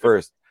that plea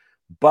first.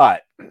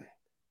 But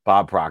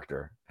Bob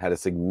Proctor had a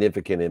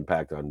significant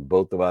impact on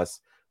both of us,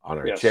 on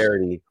our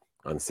charity,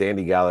 on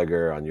Sandy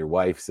Gallagher, on your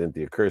wife,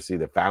 Cynthia Kersey,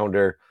 the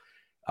founder.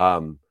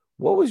 What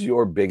was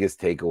your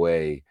biggest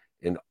takeaway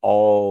in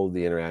all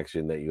the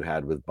interaction that you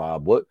had with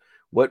Bob?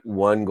 What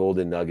one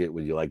golden nugget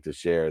would you like to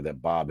share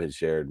that Bob has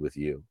shared with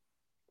you?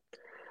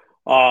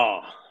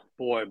 Oh,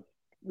 boy.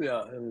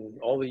 Yeah. And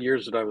all the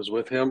years that I was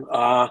with him,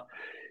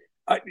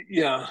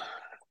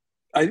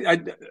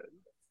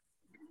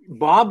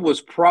 Bob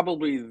was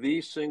probably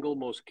the single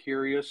most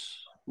curious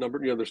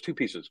there's 2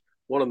 pieces.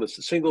 One of the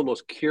single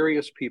most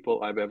curious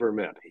people I've ever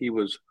met. He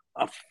was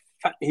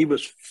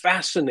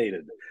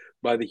fascinated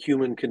by the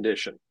human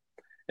condition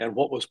and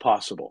what was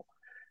possible.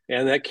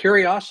 And that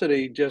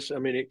curiosity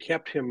it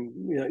kept him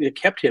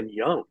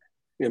young.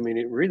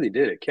 It really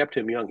did. It kept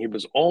him young. He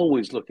was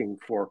always looking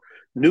for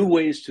new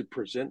ways to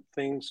present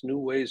things, new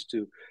ways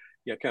to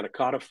kind of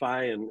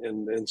codify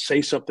and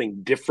say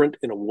something different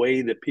in a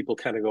way that people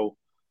kind of go,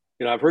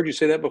 I've heard you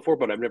say that before,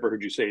 but I've never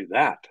heard you say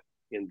that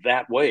in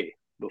that way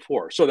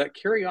before. So that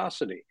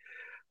curiosity.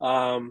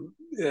 And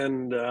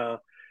I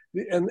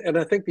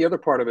think the other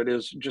part of it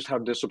is just how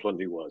disciplined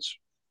he was.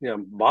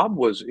 Bob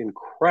was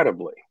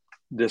incredibly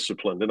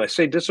disciplined. And I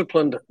say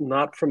disciplined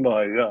not from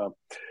a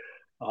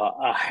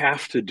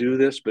have to do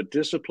this, but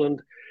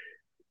disciplined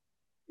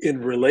in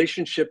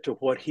relationship to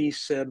what he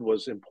said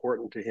was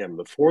important to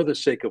him. For the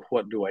sake of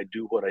what do I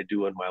do what I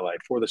do in my life?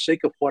 For the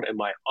sake of what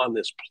am I on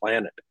this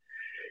planet?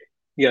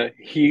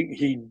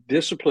 He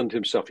disciplined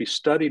himself. He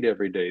studied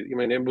every day.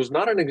 It was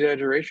not an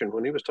exaggeration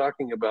when he was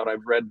talking about,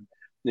 I've read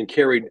and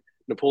carried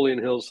Napoleon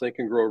Hill's Think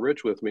and Grow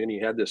Rich with me, and he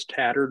had this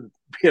tattered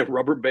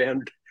rubber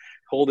band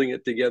holding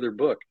it together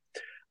book.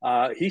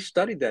 He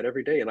studied that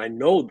every day, and I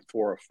know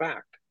for a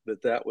fact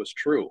that was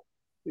true,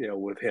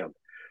 with him.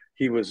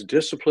 He was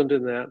disciplined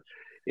in that,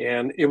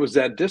 and it was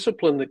that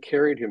discipline that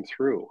carried him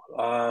through.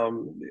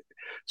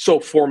 So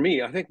for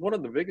me, I think one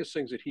of the biggest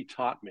things that he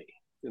taught me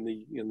in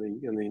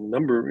the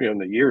number, in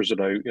the years that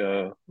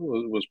I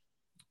was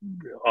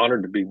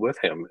honored to be with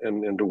him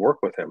and to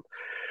work with him,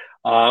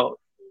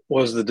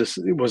 was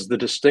the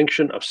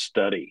distinction of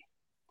study.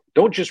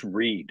 Don't just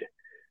read,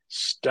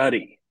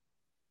 study.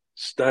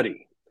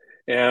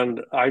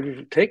 And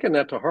I've taken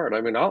that to heart.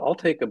 I mean, I'll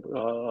take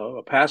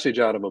a passage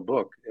out of a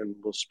book, and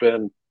we'll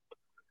spend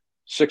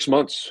 6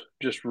 months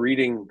just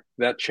reading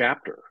that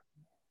chapter.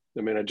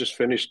 I mean, I just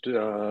finished,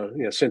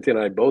 Cynthia and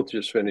I both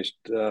just finished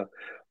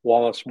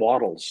Wallace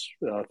Wattles'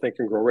 Think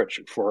and Grow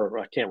Rich.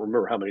 I can't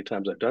remember how many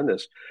times I've done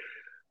this.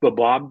 But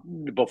Bob,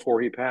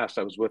 before he passed,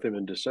 I was with him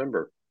in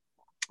December.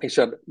 He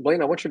said,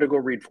 Blaine, I want you to go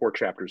read 4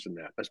 chapters in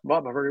that. I said,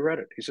 Bob, I've already read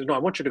it. He said, no, I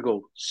want you to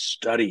go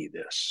study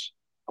this.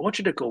 I want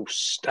you to go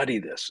study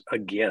this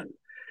again.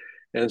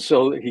 And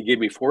so he gave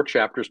me 4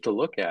 chapters to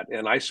look at.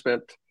 And I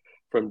spent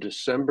from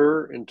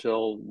December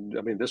until,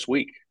 this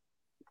week,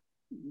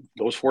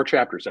 those 4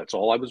 chapters, that's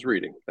all I was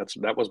reading.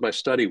 That was my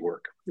study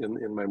work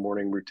in my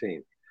morning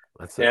routine.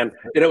 And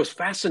it was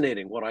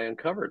fascinating what I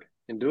uncovered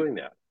in doing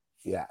that.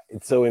 Yeah,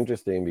 it's so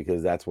interesting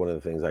because that's one of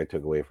the things I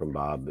took away from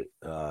Bob.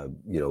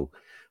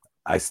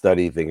 I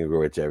study Think and Grow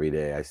Rich every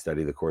day. I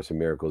study the Course in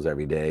Miracles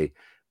every day.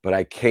 But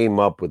I came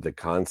up with the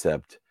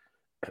concept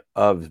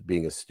of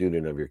being a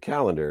student of your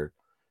calendar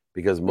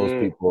because most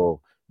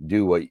people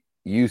do what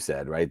you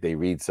said, right? They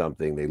read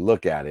something, they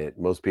look at it.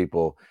 Most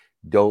people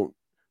don't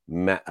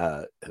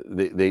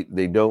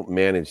they don't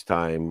manage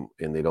time,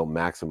 and they don't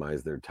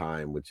maximize their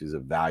time, which is a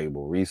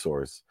valuable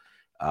resource,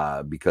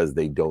 because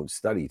they don't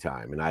study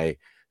time. And I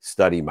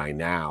study my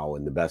now,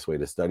 and the best way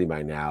to study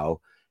my now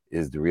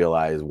is to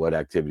realize what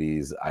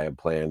activities I have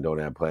planned, don't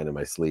have planned in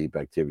my sleep,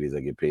 activities I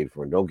get paid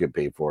for and don't get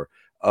paid for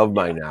of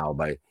my now,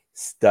 by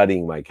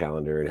studying my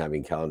calendar and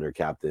having calendar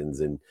captains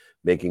and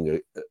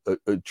making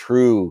a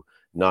true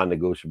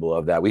non-negotiable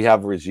of that. We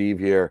have Rajeev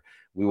here.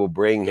 We will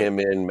bring him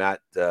in.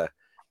 Matt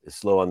is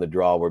slow on the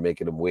draw. We're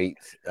making him wait.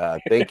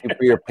 Thank you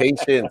for your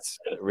patience,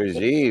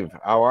 Rajeev.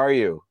 How are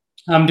you?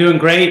 I'm doing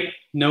great.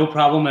 No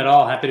problem at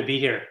all. Happy to be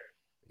here.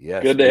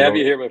 Yes. Good to have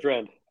you here, my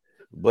friend.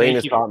 Blaine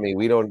has taught me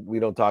we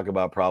don't talk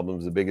about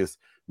problems. The biggest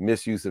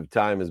misuse of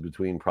time is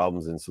between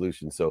problems and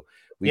solutions. So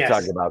we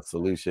talk about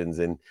solutions.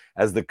 And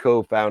as the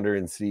co-founder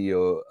and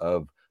CEO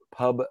of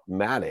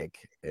Pubmatic,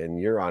 and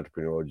your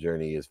entrepreneurial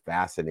journey is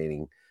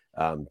fascinating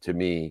to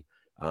me.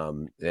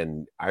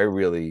 And I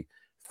really,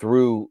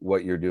 through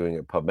what you're doing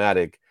at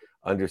Pubmatic,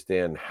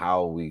 understand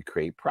how we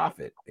create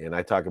profit. And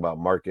I talk about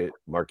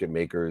market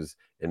makers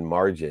and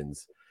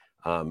margins.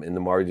 And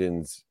the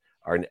margins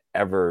are an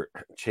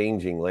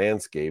ever-changing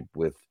landscape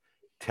with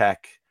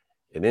tech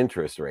and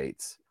interest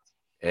rates.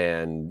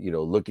 And,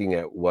 looking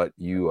at what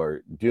you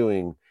are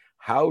doing,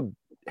 how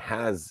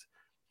has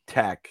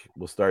tech,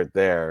 we'll start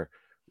there,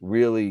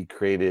 really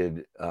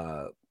created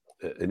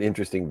an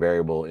interesting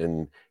variable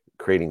in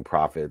creating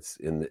profits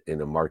in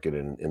a market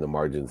and in the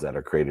margins that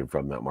are created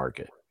from that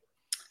market?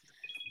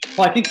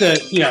 Well, I think the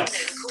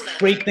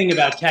great thing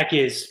about tech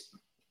is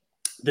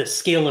the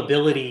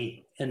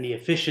scalability and the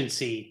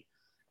efficiency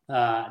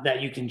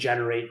that you can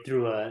generate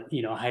through a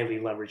highly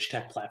leveraged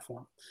tech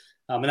platform.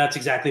 And that's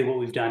exactly what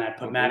we've done at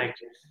Pubmatic.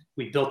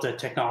 We built a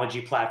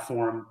technology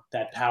platform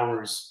that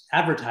powers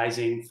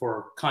advertising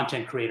for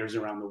content creators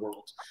around the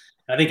world.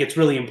 And I think it's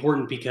really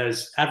important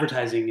because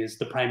advertising is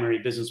the primary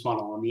business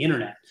model on the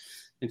internet.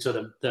 And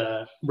so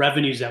the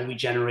revenues that we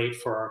generate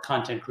for our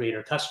content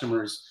creator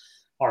customers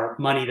are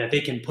money that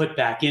they can put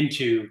back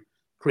into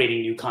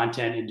creating new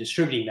content and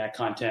distributing that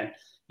content,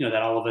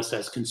 that all of us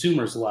as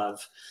consumers love.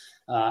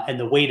 And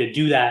the way to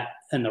do that,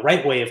 and the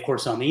right way, of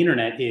course, on the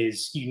internet,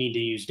 is you need to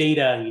use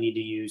data, you need to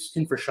use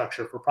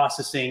infrastructure for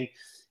processing,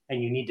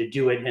 and you need to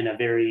do it in a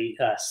very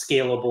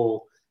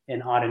scalable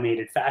and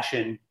automated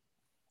fashion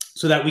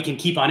so that we can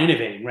keep on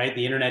innovating, right?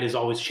 The internet is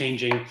always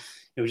changing.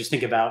 Just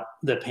think about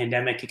the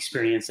pandemic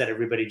experience that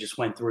everybody just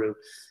went through.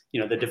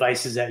 The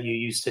devices that you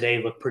use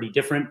today look pretty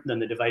different than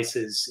the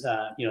devices,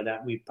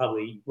 that we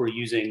probably were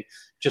using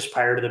just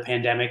prior to the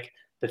pandemic.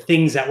 The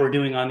things that we're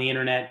doing on the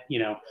internet,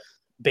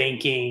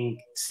 banking,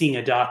 seeing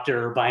a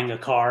doctor, buying a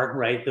car,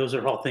 right? Those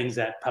are all things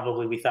that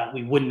probably we thought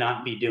we would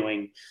not be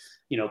doing,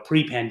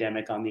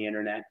 pre-pandemic on the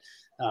internet.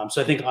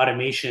 So I think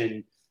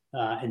automation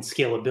and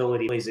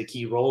scalability plays a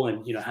key role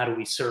in, how do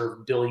we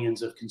serve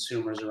billions of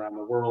consumers around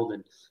the world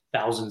and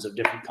thousands of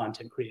different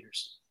content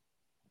creators.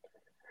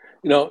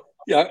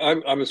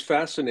 I was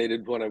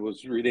fascinated when I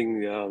was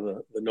reading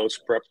the notes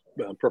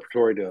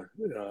preparatory to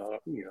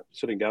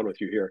sitting down with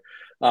you here,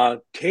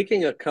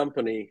 taking a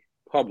company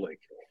public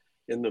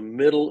in the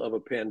middle of a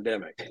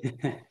pandemic.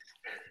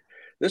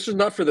 This is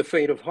not for the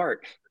faint of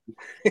heart.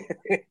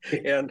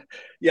 And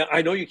yeah,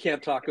 I know you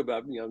can't talk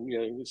about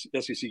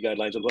SEC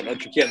guidelines and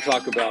whatnot. You can't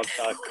talk about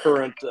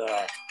current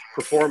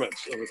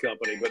performance of the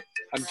company, but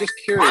I'm just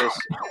curious,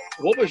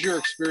 what was your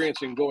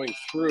experience in going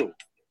through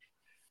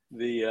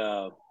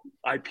the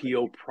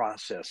IPO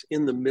process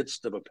in the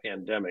midst of a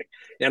pandemic?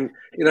 And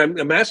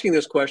I'm asking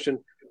this question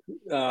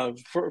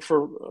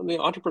for the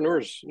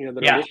entrepreneurs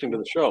that are listening to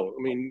the show.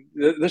 I mean,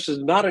 this is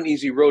not an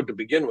easy road to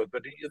begin with,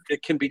 but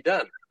it can be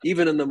done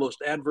even in the most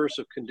adverse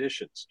of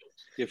conditions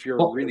if you're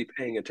really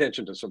paying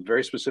attention to some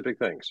very specific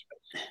things.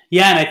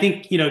 Yeah, and I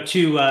think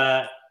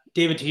to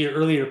David, to your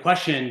earlier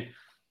question,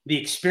 the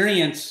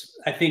experience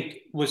I think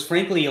was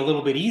frankly a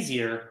little bit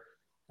easier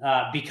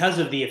because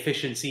of the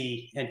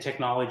efficiency and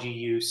technology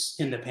use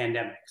in the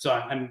pandemic. So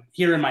I'm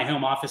here in my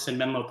home office in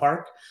Menlo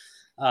Park.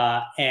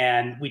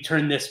 And we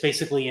turned this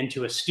basically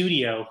into a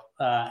studio,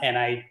 and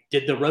I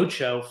did the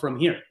roadshow from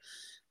here,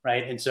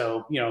 right? And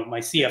so, my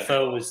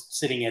CFO was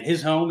sitting at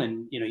his home,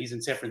 and he's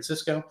in San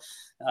Francisco,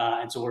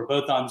 and so we're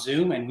both on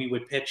Zoom, and we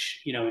would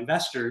pitch,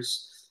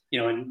 investors,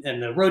 and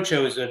the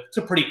roadshow is it's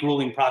a pretty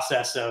grueling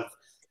process of,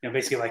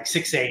 basically like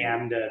 6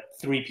 a.m. to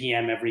 3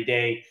 p.m. every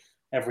day.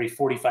 Every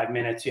 45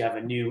 minutes, you have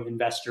a new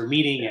investor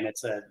meeting, and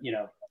it's a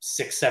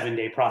 6-7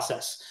 day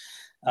process,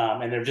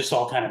 and they're just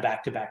all kind of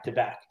back to back to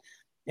back.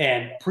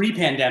 And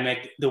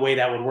pre-pandemic, the way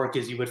that would work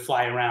is you would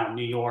fly around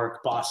New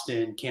York,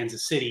 Boston,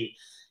 Kansas City,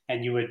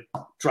 and you would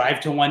drive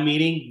to one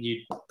meeting,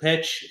 you'd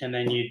pitch, and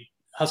then you'd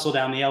hustle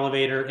down the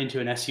elevator into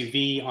an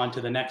SUV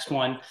onto the next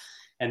one.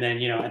 And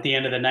then, at the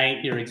end of the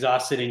night, you're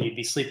exhausted and you'd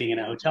be sleeping in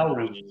a hotel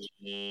room.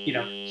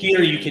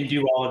 Here you can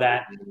do all of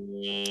that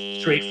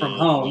straight from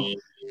home.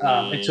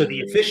 And so the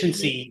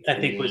efficiency, I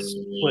think, was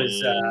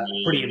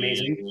pretty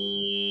amazing.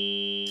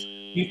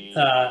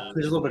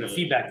 There's a little bit of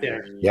feedback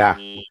there. Yeah.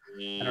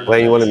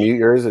 Blaine, you want to mute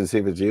yours and see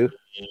if it's you?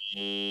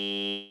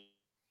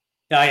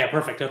 Yeah,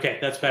 perfect. Okay,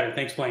 that's better.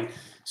 Thanks, Blaine.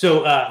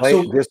 So,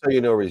 Blaine, just so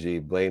you know,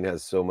 Rajeev, Blaine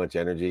has so much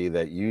energy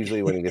that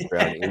usually when he gets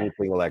around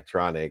anything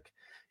electronic,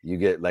 you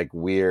get like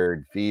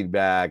weird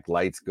feedback,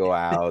 lights go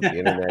out, the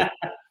internet.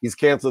 He's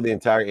canceled the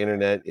entire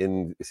internet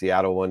in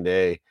Seattle one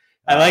day.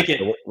 I like it.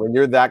 So when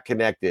you're that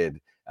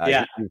connected,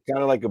 you're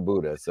kind of like a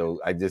Buddha.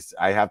 So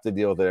I have to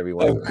deal with it every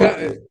once in a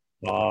while.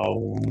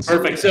 Oh,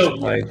 perfect. So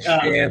my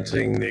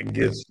chanting that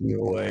gets in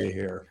the way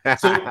here.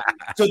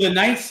 So the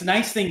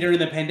nice thing during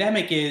the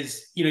pandemic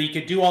is, you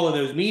could do all of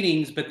those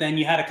meetings, but then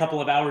you had a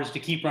couple of hours to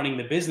keep running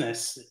the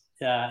business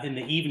in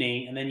the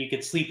evening, and then you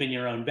could sleep in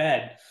your own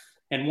bed.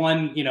 And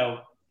one,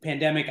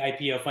 pandemic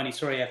IPO funny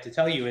story I have to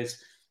tell you is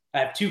I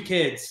have 2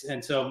 kids,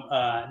 and so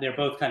they're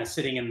both kind of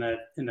sitting in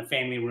the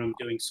family room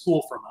doing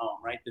school from home.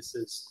 Right, this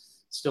is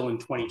still in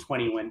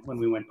 2020 when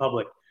we went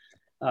public.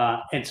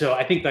 And so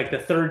I think like the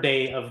third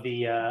day of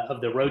the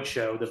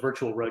roadshow, the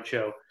virtual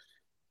roadshow,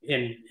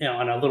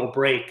 on a little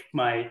break,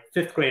 my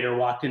 5th grader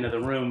walked into the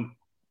room,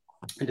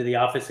 into the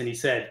office, and he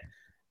said,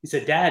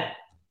 "Dad,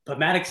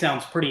 Pubmatic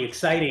sounds pretty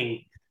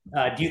exciting.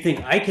 Do you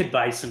think I could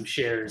buy some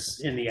shares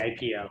in the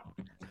IPO?"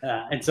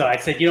 And so I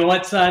said, "You know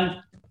what,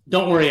 son?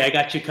 Don't worry, I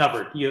got you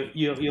covered.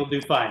 You'll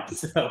do fine."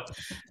 So,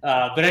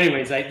 but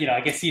anyways,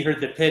 I guess he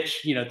heard the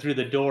pitch, through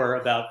the door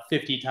about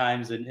 50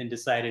 times and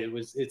decided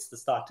it's the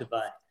stock to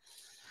buy.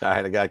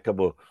 I got a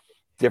couple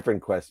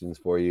different questions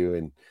for you,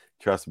 and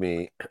trust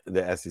me,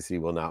 the SEC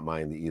will not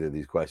mind either of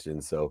these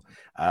questions. So,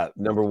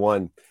 number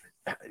one,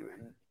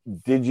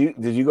 did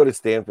you go to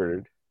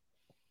Stanford?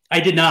 I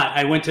did not.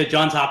 I went to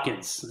Johns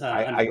Hopkins.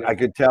 I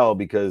could tell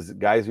because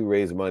guys who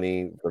raise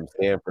money from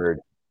Stanford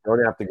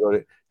don't have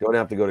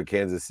to go to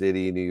Kansas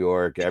City, New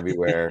York,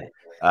 everywhere.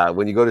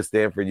 When you go to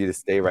Stanford, you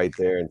just stay right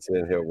there in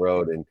Sand Hill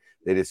Road, and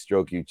they just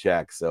stroke you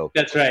checks. So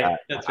that's right.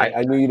 That's right.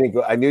 I knew you didn't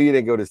go. I knew you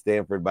didn't go to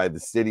Stanford by the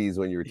cities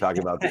when you were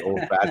talking about the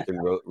old-fashioned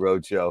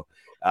road show.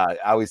 I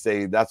always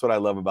say that's what I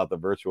love about the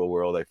virtual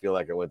world. I feel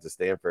like I went to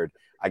Stanford.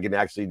 I can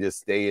actually just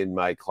stay in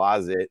my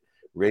closet,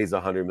 raise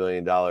 $100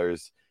 million,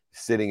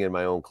 sitting in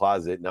my own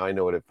closet. Now I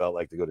know what it felt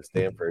like to go to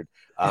Stanford.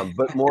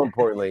 But more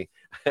importantly,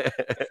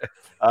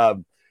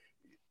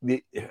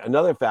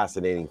 another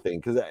fascinating thing,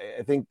 because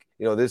I think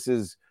this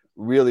is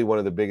really one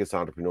of the biggest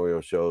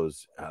entrepreneurial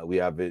shows. We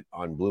have it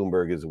on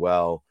Bloomberg as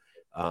well,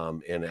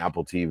 and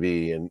Apple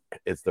TV, and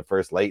it's the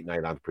first late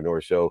night entrepreneur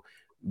show.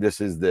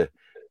 This is the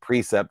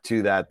precept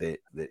to that, the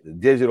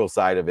digital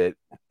side of it.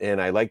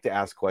 And I like to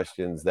ask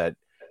questions that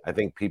I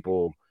think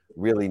people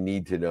really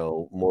need to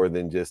know more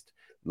than just,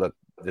 look,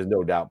 there's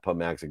no doubt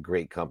Pubmatic's a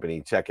great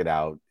company. Check it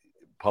out.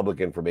 Public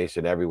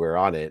information everywhere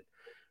on it.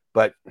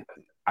 But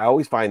I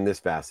always find this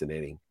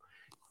fascinating.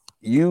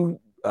 You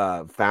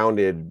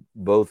founded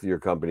both your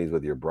companies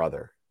with your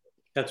brother.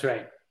 That's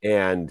right.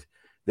 And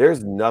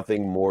there's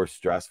nothing more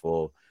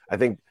stressful. I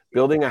think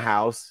building a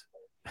house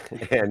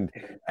and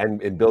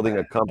building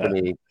a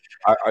company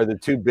are the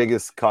 2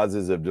 biggest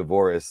causes of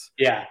divorce.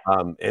 Yeah.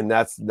 And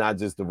that's not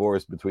just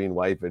divorce between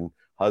wife and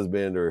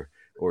husband or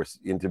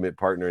intimate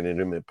partner and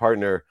intimate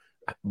partner,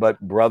 but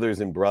brothers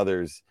and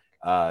brothers.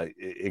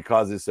 It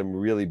causes some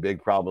really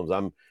big problems.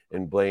 I'm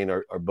and Blaine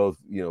are both,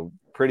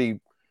 pretty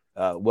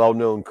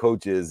well-known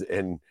coaches,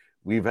 and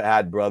we've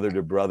had brother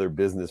to brother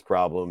business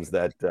problems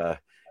that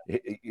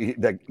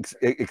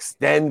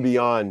extend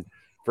beyond.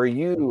 For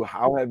you,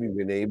 how have you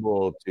been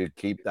able to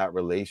keep that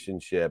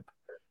relationship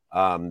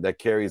that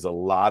carries a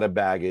lot of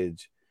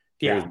baggage,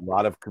 carries a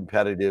lot of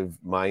competitive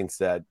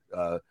mindset,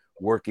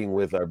 working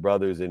with our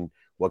brothers in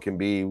what can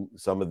be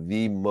some of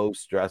the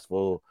most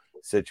stressful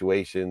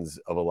situations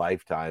of a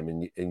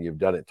lifetime, and you've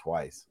done it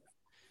twice?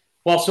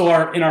 Well,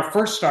 so in our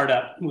first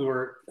startup, we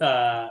were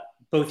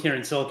both here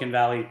in Silicon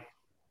Valley,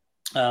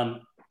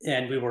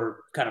 and we were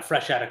kind of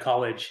fresh out of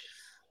college.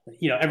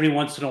 You know, every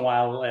once in a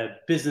while, a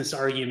business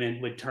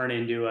argument would turn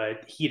into a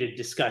heated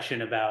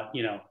discussion about,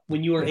 you know,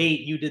 when you were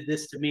 8, you did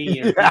this to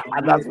me, or Yeah,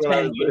 when that's you were what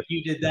I 10, was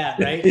you did that,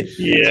 right?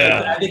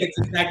 Yeah. So I think it's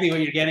exactly what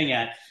you're getting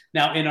at.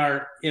 Now, in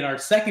our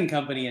second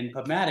company, in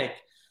Pubmatic,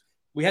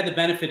 we had the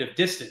benefit of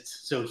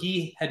distance. So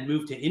he had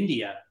moved to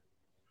India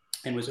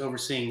and was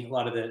overseeing a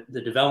lot of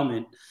the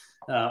development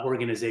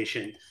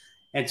organization.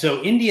 And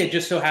so India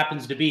just so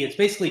happens to be, it's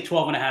basically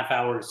 12 and a half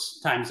hours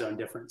time zone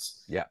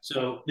difference. Yeah.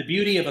 So the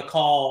beauty of a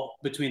call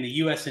between the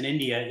US and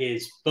India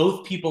is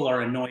both people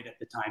are annoyed at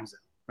the time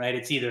zone, right?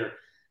 It's either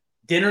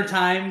dinner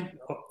time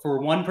for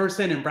one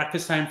person and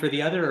breakfast time for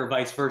the other, or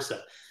vice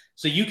versa.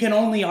 So you can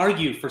only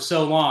argue for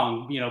so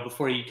long, you know,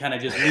 before you kind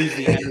of just lose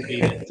the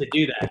energy to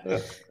do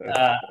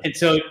that. And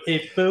so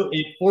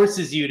it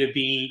forces you to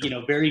be, you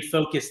know, very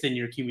focused in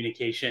your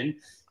communication,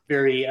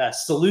 very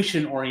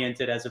solution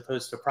oriented as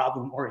opposed to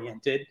problem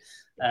oriented,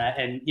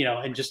 and, you know,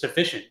 and just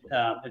efficient.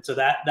 And so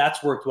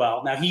that's worked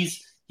well. Now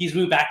he's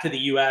moved back to the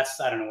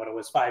U.S. I don't know what it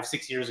was,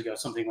 5-6 years ago,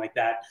 something like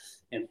that,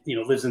 and, you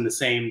know, lives in the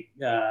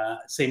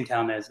same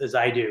town as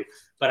I do.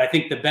 But I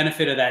think the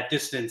benefit of that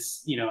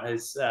distance, you know,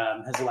 has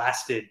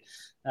lasted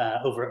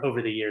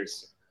over the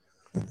years.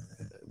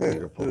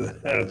 Beautiful.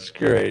 That's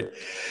great.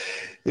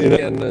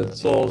 And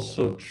it's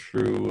also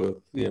true with,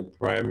 you know,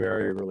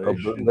 primary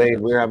relationships.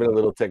 Blaine, we're having a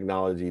little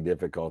technology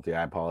difficulty.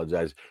 I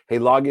apologize. Hey,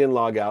 log in,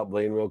 log out,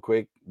 Blaine, real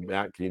quick.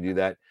 Matt, can you do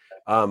that?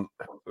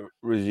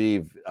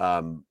 Rajeev,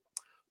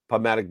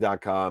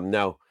 Pubmatic.com.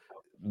 Now,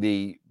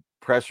 the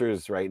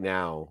pressures right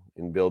now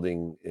in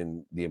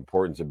the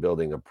importance of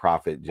building a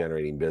profit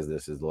generating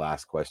business is the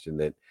last question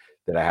that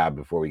I have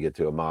before we get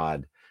to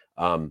Emad.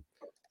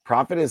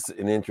 Profit is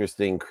an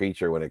interesting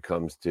creature when it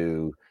comes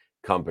to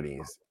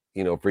companies.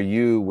 You know, for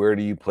you, where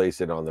do you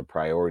place it on the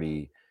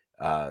priority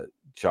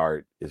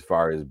chart as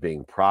far as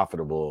being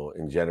profitable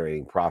and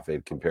generating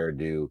profit compared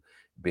to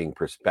being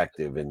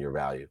prospective in your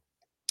value?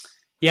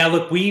 Yeah,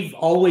 look, we've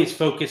always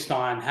focused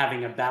on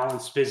having a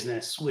balanced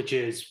business, which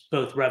is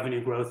both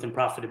revenue growth and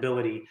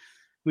profitability.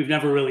 We've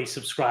never really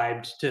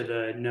subscribed to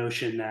the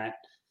notion that,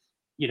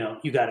 you know,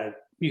 you gotta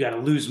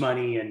lose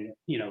money and,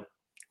 you know,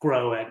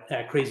 grow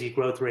at crazy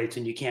growth rates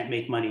and you can't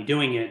make money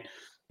doing it.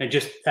 And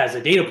just as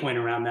a data point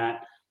around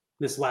that,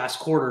 this last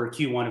quarter,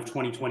 Q1 of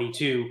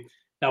 2022,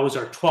 that was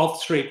our 12th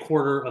straight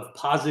quarter of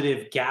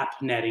positive GAAP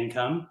net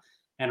income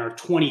and our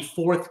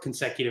 24th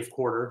consecutive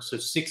quarter, so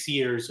 6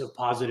 years of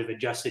positive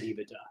adjusted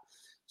EBITDA.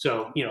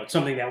 So, you know, it's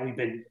something that we've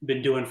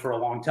been doing for a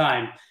long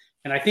time.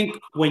 And I think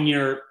when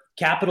you're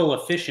capital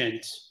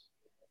efficient,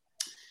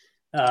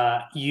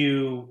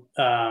 you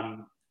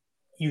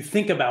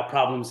think about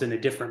problems in a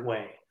different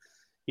way.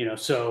 You know,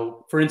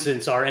 so for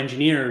instance, our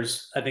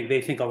engineers, I think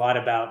they think a lot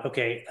about,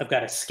 okay, I've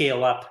got to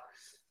scale up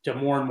to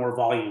more and more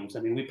volumes. I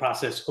mean, we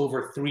process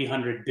over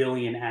 300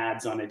 billion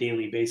ads on a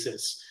daily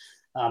basis,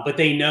 but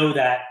they know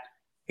that,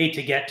 hey,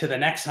 to get to the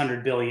next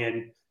 100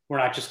 billion, we're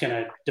not just going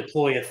to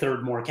deploy a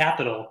third more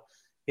capital.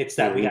 It's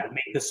that we got to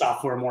make the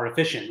software more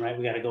efficient, right?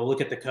 We got to go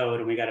look at the code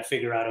and we got to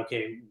figure out,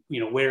 okay,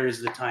 you know, where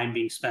is the time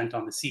being spent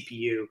on the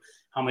CPU?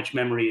 How much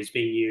memory is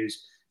being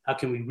used? How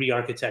can we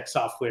re-architect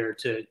software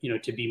to, you know,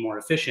 to be more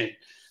efficient?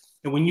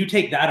 And when you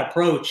take that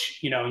approach,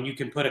 you know, and you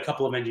can put a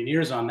couple of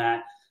engineers on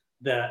that,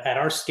 at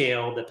our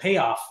scale, the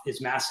payoff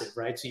is massive,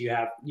 right? So you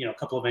have, you know, a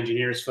couple of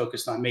engineers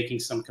focused on making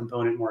some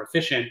component more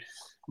efficient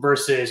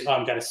versus, oh,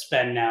 I've got to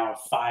spend now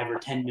 $5 or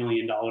 $10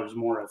 million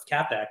more of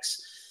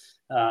CapEx.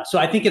 So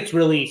I think it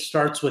really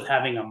starts with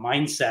having a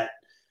mindset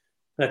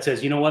that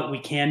says, you know what, we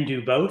can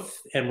do both,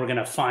 and we're going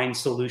to find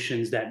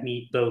solutions that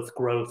meet both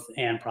growth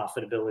and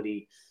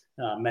profitability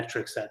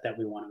metrics that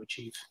we want to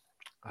achieve.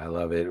 I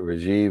love it.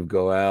 Rajeev,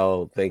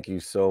 Goel, thank you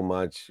so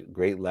much.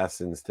 Great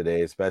lessons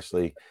today,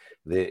 especially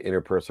the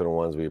interpersonal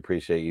ones. We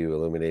appreciate you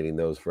illuminating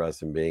those for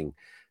us and being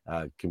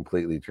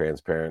completely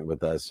transparent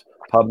with us.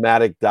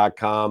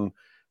 Pubmatic.com.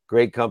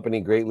 Great company,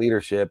 great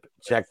leadership.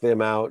 Check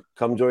them out.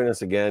 Come join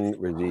us again,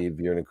 Rajeev.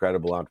 You're an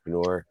incredible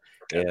entrepreneur,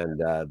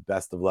 and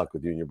best of luck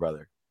with you and your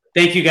brother.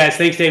 Thank you, guys.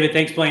 Thanks, David.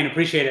 Thanks, Blaine.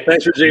 Appreciate it.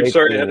 Thanks, Rajeev.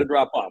 Sorry I had to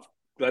drop off.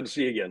 Glad to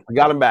see you again. We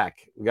got him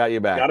back. We got you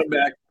back. Got him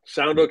back.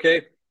 Sound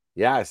okay?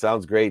 Yeah,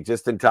 sounds great.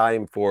 Just in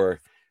time for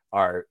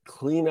our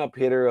cleanup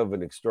hitter of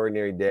an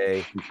extraordinary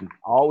day.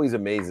 Always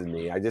amazes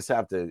me. I just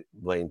have to,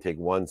 Blaine, take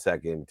 1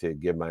 second to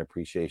give my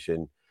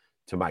appreciation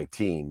to my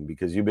team,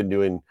 because you've been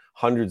doing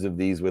hundreds of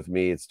these with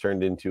me. It's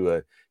turned into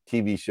a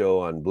TV show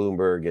on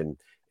Bloomberg,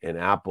 and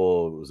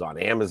Apple. It was on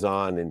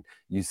Amazon, and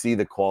you see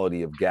the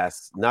quality of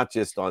guests, not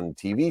just on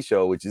TV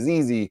show, which is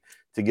easy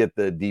to get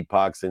the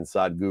Deepaks and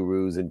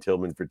Sadhgurus and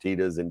Tillman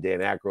Fertittas and Dan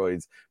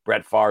Aykroyds,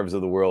 Brett Favre's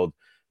of the world,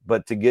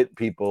 but to get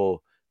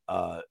people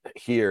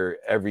here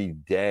every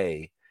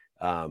day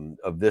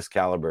of this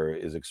caliber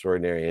is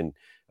extraordinary. And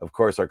of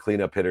course, our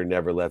cleanup hitter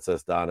never lets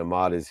us down.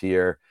 Emad is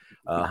here.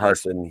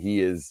 Hasan, he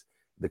is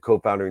the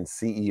co-founder and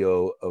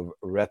CEO of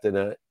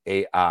Retina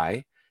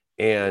AI.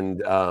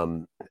 And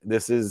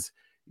this is,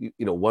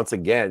 once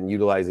again,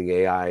 utilizing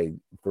AI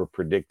for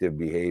predictive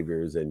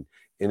behaviors and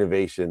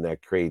innovation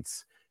that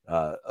creates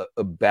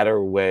a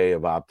better way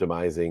of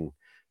optimizing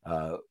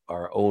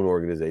our own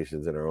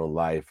organizations and our own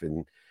life.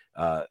 And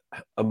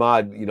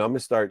Emad, I'm going to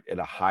start at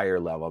a higher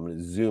level. I'm going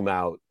to zoom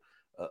out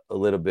a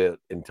little bit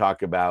and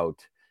talk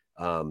about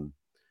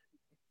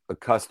a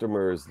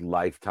customer's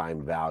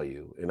lifetime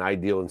value. And I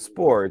deal in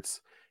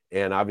sports,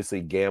 and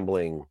obviously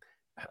gambling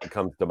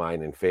comes to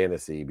mind in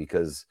fantasy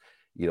because,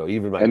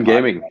 even my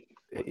gaming,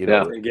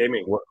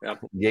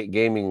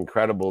 gaming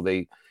incredible.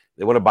 They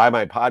want to buy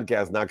my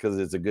podcast, not because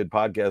it's a good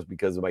podcast,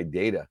 because of my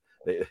data.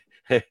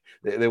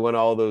 They want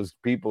all those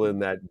people in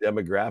that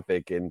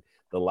demographic, and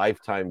the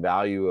lifetime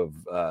value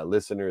of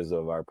listeners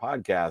of our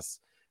podcasts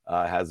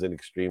has an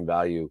extreme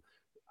value.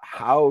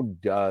 How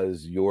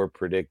does your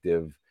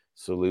predictive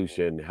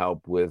solution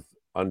help with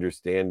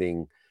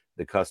understanding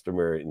the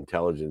customer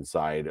intelligence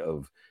side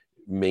of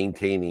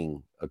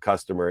maintaining a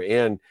customer?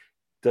 And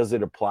does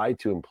it apply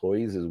to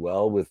employees as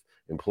well with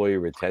employee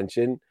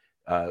retention?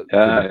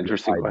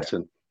 Interesting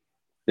question.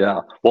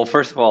 Yeah. Well,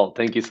 first of all,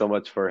 thank you so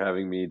much for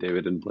having me,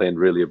 David and Blaine.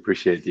 Really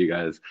appreciate you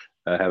guys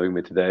having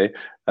me today.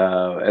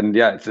 And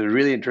yeah, it's a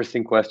really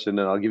interesting question.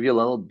 And I'll give you a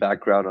little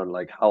background on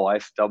like how I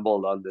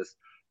stumbled on this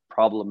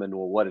problem and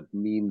what it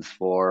means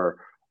for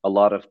a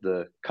lot of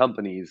the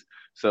companies.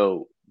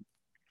 So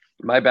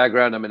my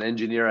background, I'm an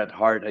engineer at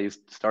heart. I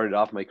started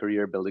off my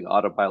career building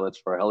autopilots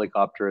for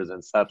helicopters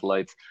and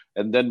satellites,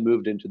 and then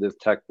moved into this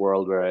tech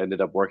world where I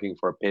ended up working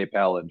for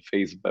PayPal and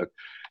Facebook.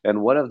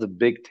 And one of the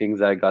big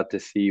things I got to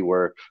see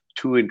were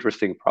two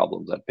interesting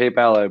problems. At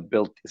PayPal, I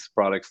built these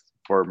products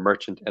for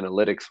merchant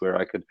analytics where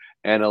I could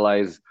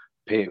analyze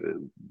any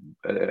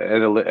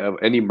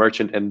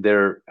merchant and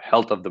their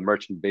health of the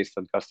merchant based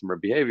on customer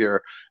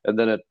behavior. And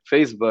then at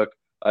Facebook,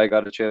 I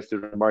got a chance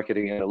to do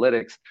marketing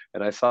analytics,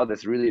 and I saw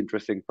this really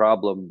interesting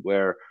problem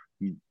where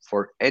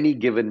for any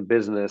given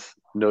business,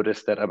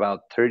 notice that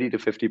about 30 to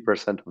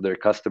 50% of their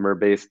customer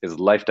base is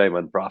lifetime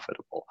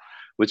unprofitable,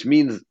 which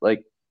means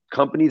like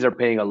companies are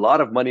paying a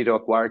lot of money to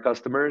acquire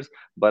customers,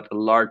 but a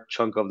large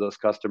chunk of those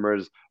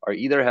customers are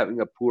either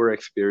having a poor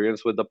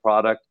experience with the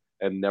product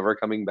and never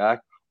coming back,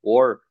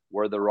 or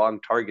were the wrong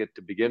target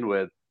to begin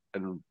with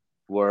and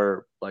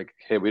were like,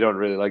 hey, we don't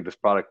really like this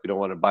product, we don't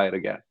want to buy it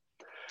again.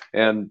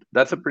 And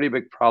that's a pretty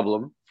big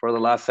problem. For the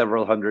last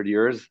several hundred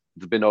years,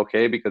 it's been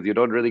okay because you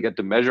don't really get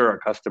to measure our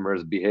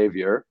customers'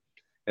 behavior.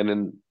 And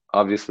then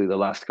obviously the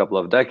last couple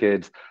of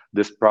decades,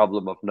 this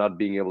problem of not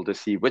being able to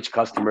see which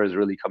customer is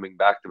really coming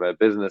back to my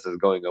business is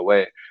going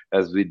away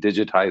as we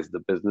digitize the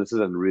businesses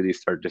and really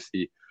start to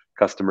see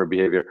customer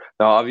behavior.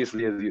 Now,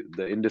 obviously,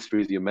 the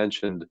industries you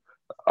mentioned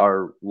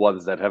are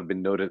ones that have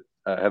been noted,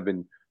 have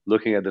been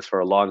looking at this for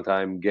a long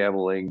time: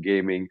 gambling,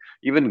 gaming,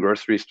 even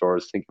grocery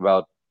stores. Think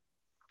about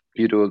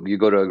you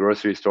go to a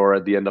grocery store,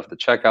 at the end of the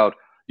checkout,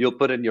 you'll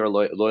put in your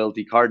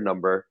loyalty card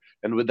number,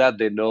 and with that,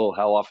 they know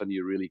how often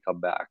you really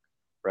come back,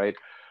 right?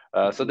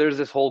 So there's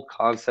this whole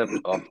concept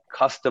of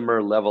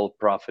customer level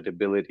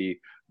profitability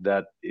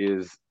that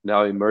is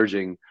now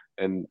emerging.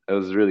 And it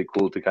was really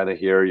cool to kind of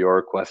hear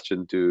your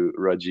question to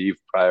Rajeev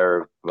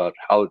prior about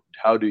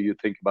how do you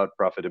think about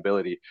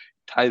profitability. It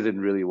ties in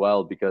really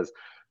well because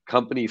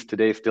companies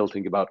today still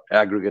think about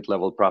aggregate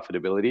level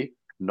profitability,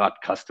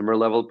 not customer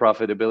level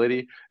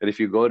profitability. And if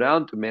you go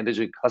down to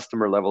managing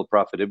customer level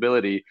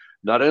profitability,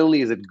 not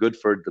only is it good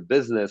for the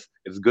business,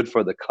 it's good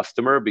for the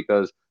customer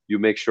because you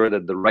make sure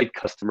that the right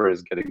customer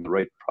is getting the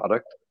right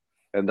product.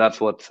 And that's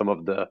what some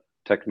of the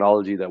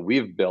technology that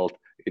we've built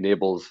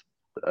enables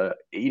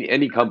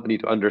any company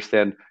to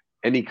understand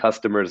any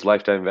customer's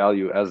lifetime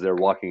value as they're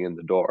walking in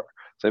the door.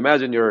 So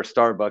imagine you're a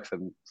Starbucks,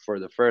 and for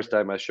the first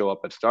time I show up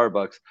at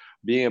Starbucks,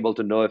 being able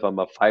to know if I'm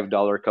a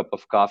 $5 cup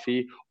of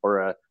coffee or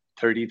a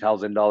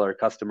 $30,000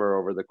 customer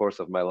over the course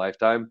of my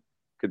lifetime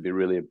could be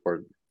really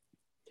important.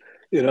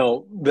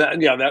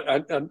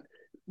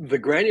 The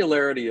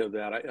granularity of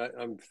that,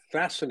 I'm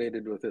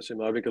fascinated with this,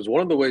 Emad, because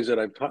one of the ways that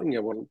I've taught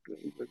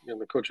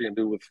the coaching I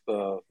do with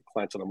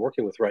clients that I'm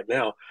working with right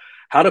now,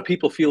 how do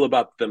people feel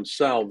about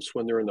themselves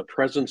when they're in the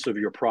presence of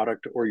your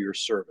product or your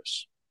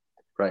service?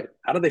 Right.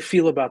 How do they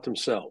feel about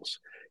themselves?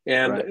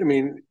 And right. I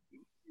mean,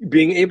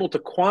 being able to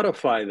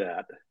quantify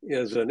that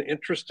is an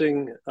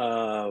interesting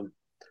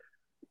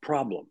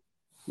problem.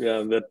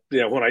 When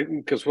I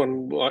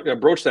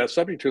broach that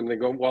subject to them, they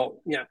go,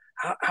 well, yeah,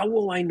 how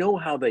will I know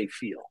how they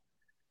feel?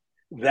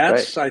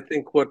 That's, right. I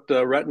think, what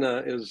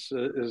Retina is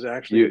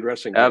actually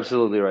addressing.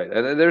 Absolutely right.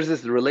 And there's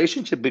this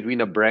relationship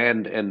between a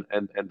brand and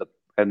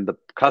the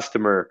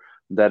customer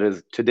that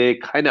is today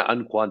kind of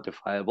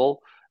unquantifiable.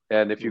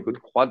 And if you could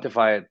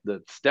quantify it,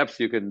 the steps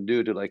you can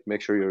do to like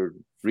make sure you're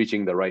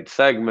reaching the right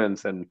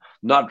segments and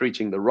not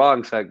reaching the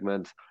wrong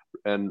segments,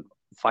 and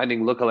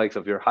finding lookalikes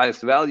of your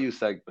highest value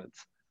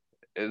segments,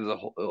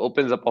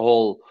 opens up a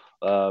whole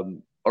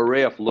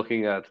array of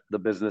looking at the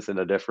business in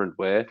a different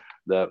way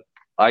that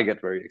I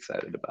get very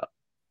excited about.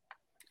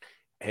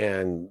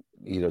 And,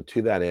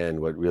 to that end,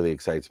 what really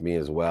excites me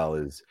as well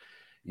is,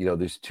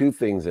 there's two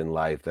things in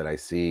life that I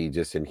see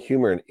just in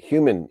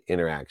human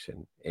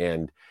interaction.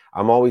 And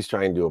I'm always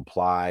trying to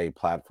apply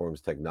platforms,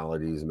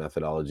 technologies,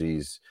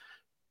 methodologies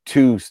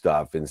to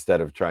stuff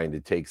instead of trying to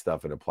take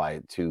stuff and apply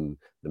it to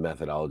the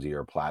methodology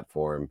or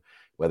platform,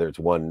 whether it's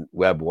Web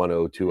 1.0,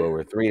 2.0,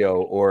 or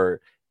 3.0, or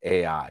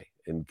AI.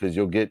 And because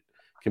you'll get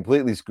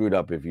completely screwed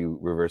up if you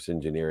reverse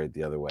engineer it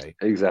the other way.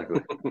 Exactly.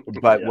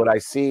 But what I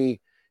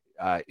see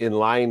in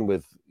line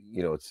with,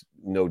 it's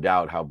no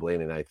doubt how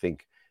Blaine and I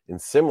think in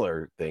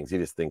similar things, he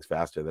just thinks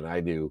faster than I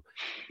do,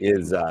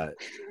 is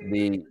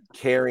the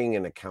caring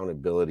and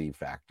accountability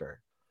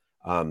factor.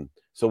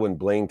 So when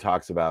Blaine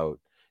talks about,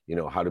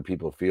 how do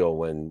people feel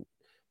when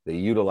they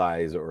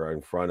utilize or are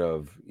in front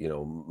of,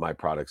 my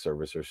product,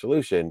 service, or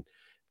solution,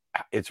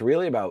 it's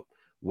really about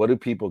what do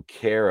people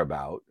care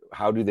about?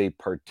 How do they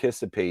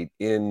participate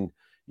in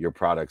your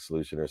product,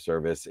 solution, or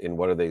service? And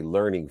what are they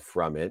learning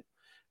from it?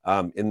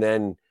 And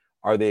then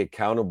are they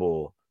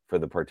accountable for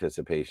the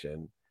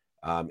participation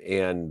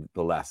and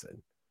the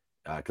lesson?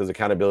 Because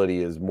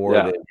accountability is more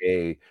than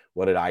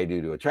what did I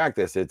do to attract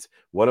this? It's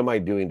what am I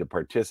doing to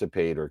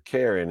participate or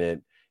care in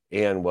it?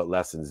 And what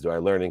lessons do I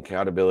learn?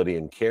 Accountability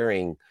and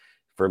caring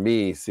for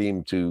me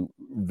seem to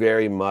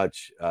very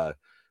much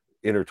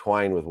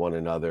intertwine with one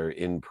another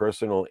in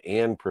personal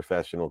and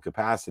professional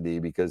capacity,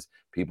 because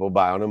people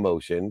buy on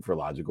emotion for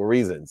logical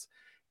reasons.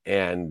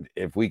 And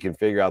if we can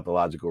figure out the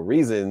logical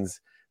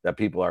reasons that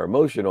people are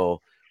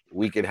emotional,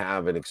 we can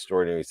have an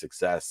extraordinary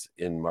success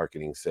in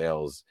marketing,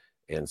 sales,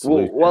 and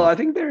solutions. Well, I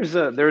think there's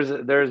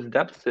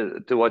depth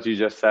to what you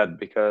just said,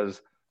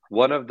 because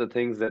one of the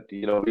things that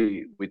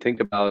we think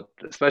about,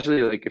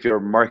 especially like if you're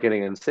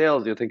marketing and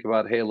sales, you think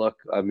about, hey, look,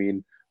 I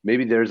mean,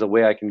 maybe there's a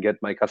way I can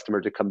get my customer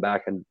to come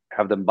back and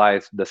have them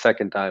buy the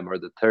second time or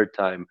the third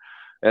time.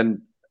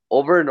 And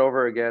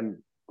over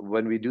again,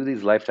 when we do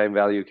these lifetime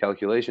value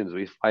calculations,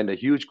 we find a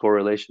huge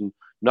correlation,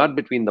 not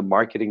between the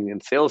marketing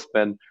and sales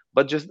spend,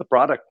 but just the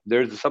product.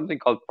 There's something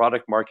called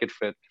product market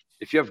fit.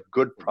 If you have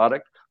good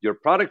product, your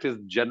product is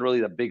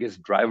generally the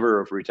biggest driver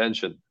of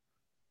retention,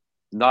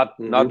 not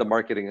the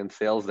marketing and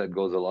sales that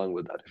goes along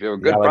with that. If you have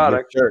a good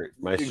product,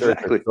 my shirt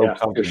is so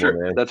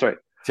comfortable, man. That's right.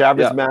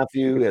 Travis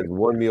Matthew has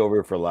won me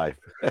over for life.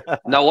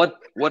 Now, what?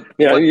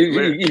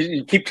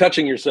 You keep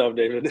touching yourself,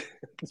 David.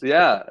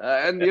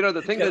 And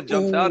the thing that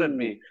jumps out at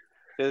me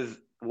is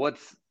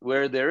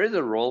where there is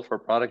a role for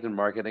product and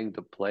marketing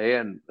to play,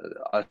 and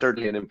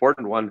certainly an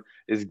important one,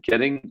 is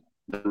getting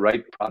the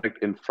right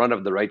product in front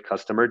of the right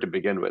customer to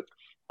begin with.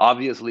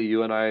 Obviously,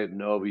 you and I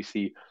know we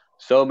see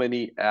so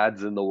many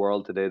ads in the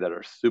world today that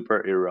are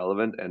super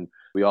irrelevant, and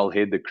we all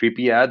hate the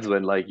creepy ads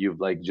when you've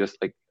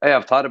hey,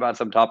 I've thought about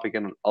some topic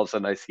and all of a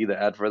sudden I see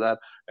the ad for that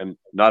and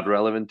not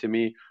relevant to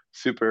me,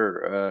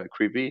 super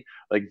creepy.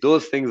 Like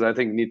those things I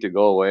think need to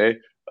go away,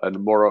 and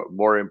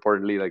more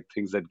importantly, like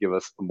things that give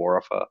us more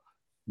of a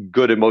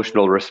good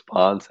emotional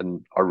response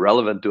and are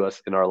relevant to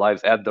us in our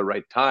lives at the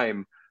right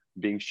time,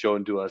 being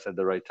shown to us at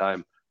the right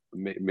time,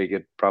 make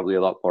it probably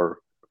a lot more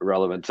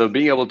relevant. So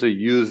being able to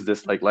use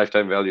this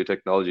lifetime value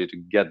technology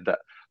to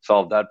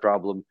solve that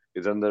problem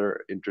is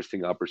another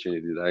interesting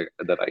opportunity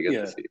that I get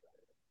to see.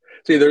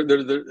 See,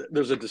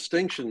 there's a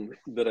distinction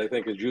that I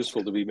think is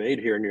useful to be made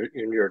here, and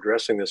you're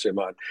addressing this,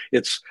 Emad.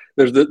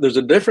 There's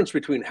a difference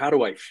between how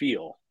do I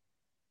feel,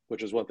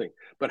 which is one thing,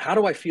 but how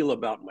do I feel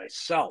about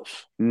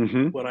myself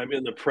when I'm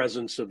in the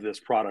presence of this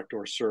product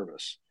or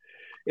service?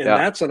 And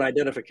that's an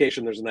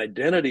identification. There's an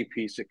identity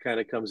piece that kind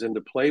of comes into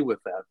play with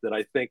that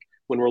I think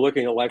when we're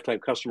looking at lifetime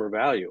customer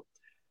value,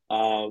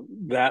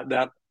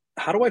 that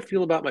how do I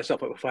feel about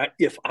myself?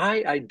 If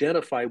I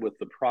identify with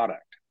the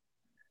product,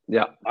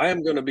 I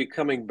am going to be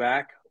coming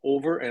back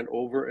over and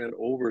over and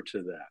over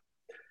to that.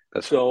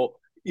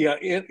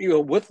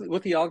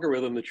 With the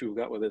algorithm that you've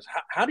got with this,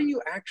 how do you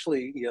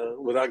actually,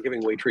 without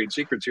giving away trade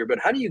secrets here, but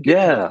how do you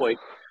get to the point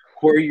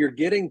where you're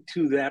getting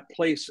to that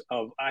place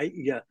of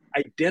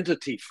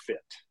identity fit?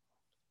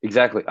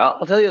 Exactly.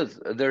 I'll tell you,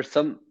 there's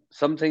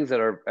some things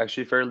that are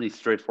actually fairly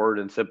straightforward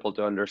and simple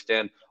to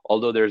understand,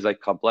 although there's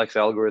complex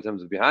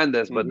algorithms behind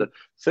this. But the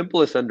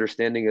simplest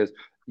understanding is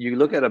you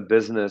look at a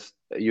business,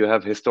 you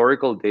have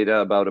historical data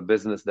about a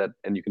business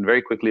and you can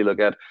very quickly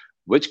look at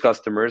which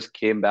customers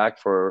came back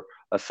for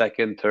a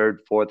second,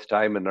 third, fourth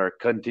time and are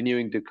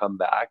continuing to come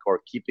back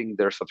or keeping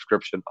their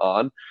subscription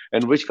on,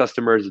 and which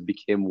customers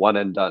became one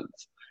and done.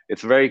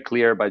 It's very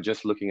clear by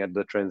just looking at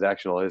the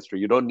transactional history.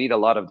 You don't need a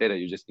lot of data.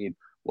 You just need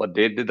what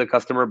date did the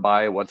customer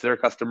buy, what's their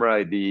customer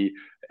ID,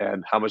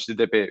 and how much did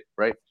they pay,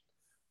 right?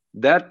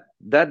 That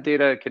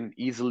data can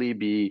easily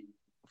be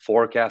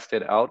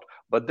forecasted out.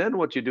 But then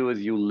what you do is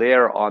you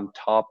layer on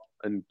top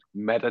and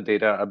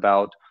metadata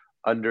about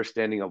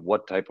understanding of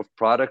what type of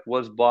product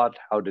was bought,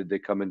 how did they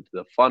come into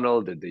the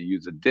funnel, did they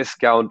use a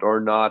discount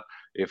or not,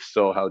 if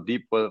so, how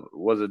deep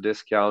was a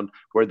discount,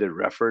 were they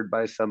referred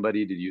by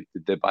somebody,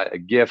 did they buy a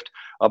gift,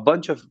 a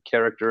bunch of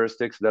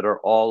characteristics that are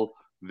all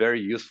very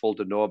useful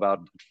to know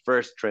about. The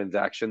first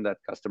transaction that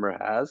customer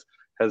has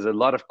a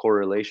lot of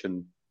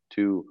correlation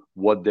to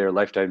what their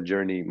lifetime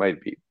journey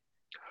might be.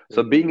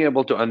 So being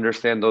able to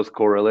understand those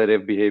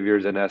correlative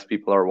behaviors, and as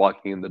people are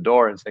walking in the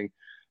door and saying,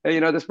 hey,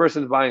 this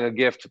person's buying a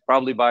gift,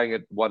 probably buying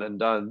it one and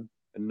done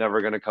and never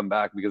going to come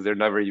back because they're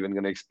never even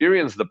going to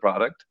experience the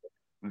product.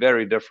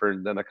 Very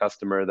different than a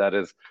customer that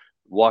is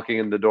walking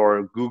in the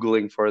door,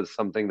 Googling for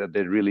something that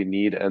they really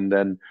need. And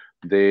then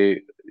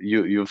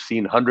you've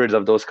seen hundreds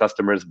of those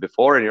customers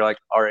before, and you're like,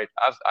 all right,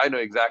 I know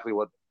exactly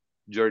what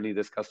journey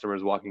this customer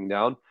is walking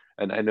down,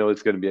 and I know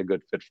it's going to be a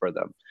good fit for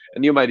them.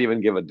 And you might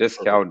even give a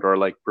discount or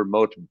like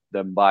promote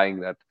them buying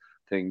that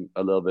thing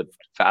a little bit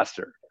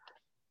faster.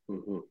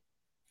 Mm-hmm.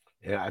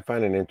 Yeah, I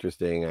find it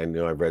interesting. I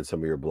know I've read some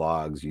of your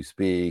blogs. You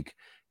speak,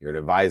 you're an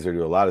advisor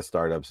to a lot of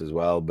startups as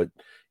well, but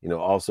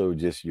also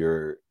just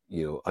your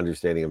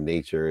understanding of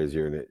nature as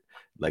you're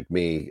like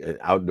me, an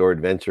outdoor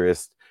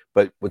adventurist.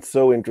 But what's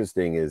so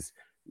interesting is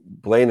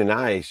Blaine and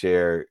I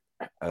share,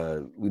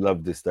 we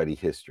love to study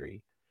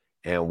history.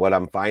 And what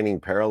I'm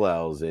finding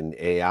parallels in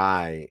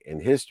AI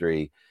and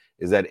history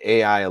is that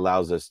AI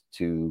allows us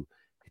to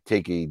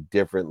take a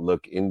different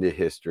look into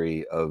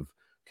history of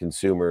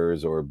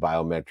consumers or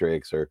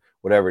biometrics or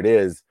whatever it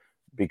is,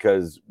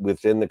 because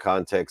within the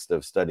context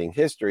of studying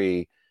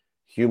history,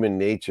 human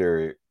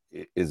nature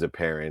is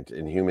apparent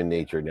and human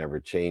nature never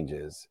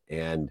changes.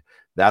 And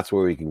that's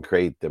where we can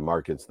create the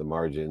markets, the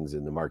margins,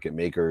 and the market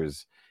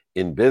makers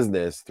in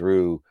business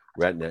through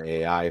Retina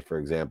AI, for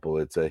example.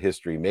 It's a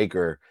history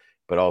maker,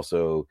 but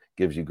also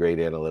gives you great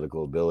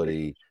analytical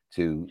ability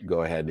to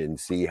go ahead and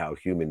see how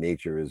human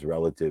nature is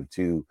relative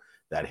to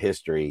that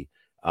history.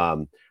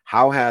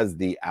 How has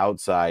the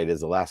outside, as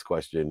the last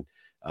question,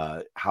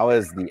 how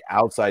has the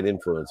outside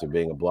influence of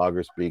being a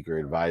blogger, speaker,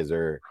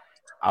 advisor,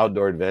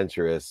 outdoor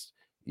adventurist,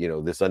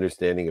 this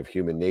understanding of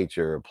human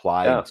nature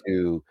applied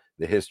to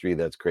the history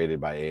that's created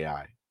by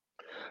AI?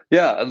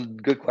 Yeah, a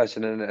good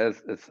question, and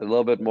it's a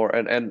little bit more.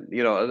 And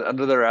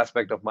another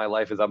aspect of my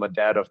life is I'm a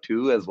dad of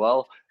two as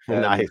well.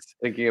 And Nice.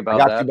 Thinking I about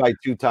got that. you by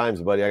 2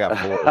 times, buddy. I got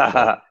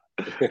 4.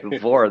 So.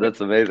 4,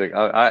 that's amazing.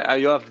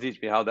 You have to teach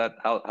me how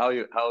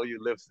you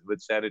live with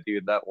sanity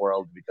in that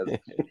world, because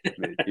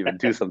even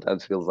 2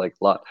 sometimes feels like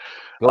a lot.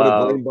 Go to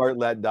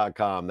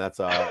BlaineBartlett.com. That's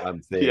all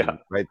I'm saying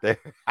right there.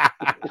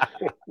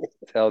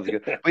 Sounds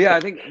good. But yeah, I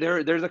think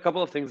there's a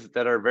couple of things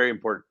that are very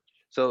important.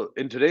 So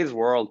in today's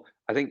world,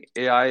 I think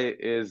AI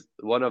is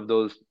one of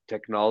those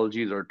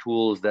technologies or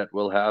tools that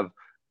will have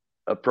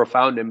a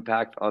profound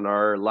impact on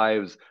our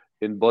lives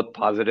in both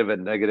positive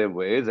and negative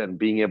ways, and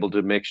being able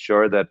to make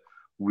sure that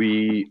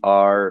we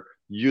are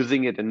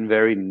using it in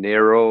very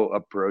narrow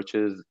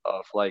approaches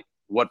of like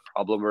what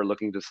problem we're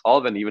looking to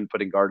solve, and even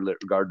putting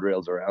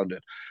guardrails around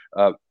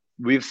it.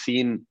 We've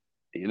seen,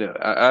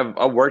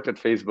 I've worked at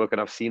Facebook,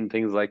 and I've seen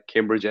things like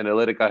Cambridge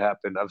Analytica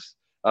happen.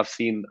 I've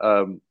seen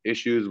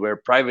issues where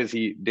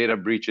privacy data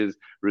breaches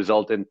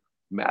result in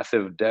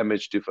massive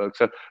damage to folks.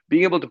 So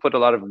being able to put a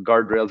lot of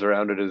guardrails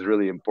around it is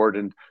really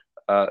important.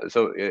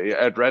 So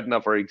at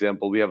Retina, for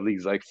example, we have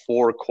these like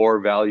 4 core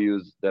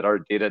values that our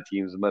data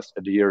teams must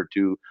adhere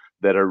to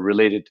that are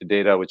related to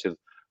data, which is,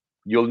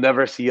 you'll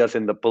never see us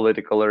in the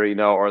political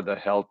arena or the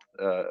health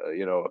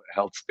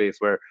space,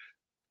 where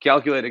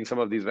calculating some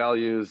of these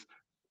values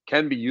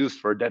can be used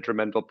for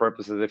detrimental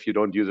purposes if you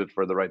don't use it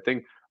for the right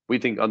thing. We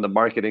think on the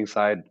marketing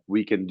side,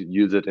 we can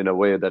use it in a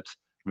way that's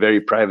very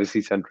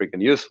privacy centric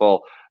and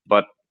useful,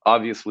 but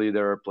obviously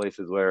there are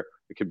places where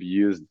it could be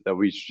used that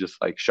we should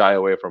just like shy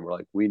away from. We're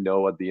like, we know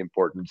what the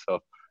importance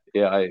of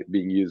AI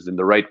being used in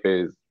the right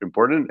way is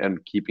important,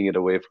 and keeping it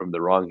away from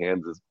the wrong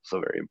hands is also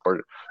very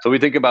important. So we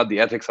think about the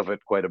ethics of it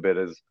quite a bit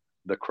as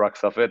the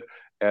crux of it,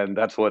 and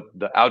that's what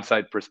the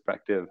outside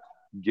perspective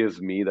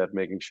gives me, that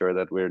making sure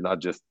that we're not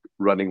just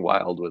running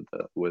wild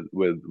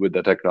with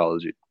the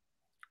technology.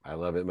 I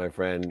love it, my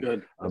friend.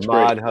 Good.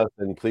 Emad,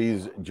 Hasan,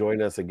 please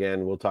join us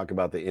again. We'll talk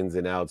about the ins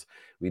and outs.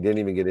 We didn't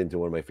even get into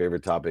one of my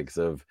favorite topics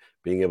of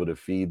being able to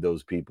feed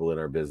those people in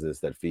our business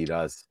that feed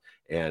us,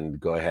 and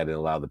go ahead and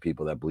allow the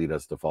people that bleed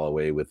us to fall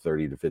away. With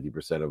 30 to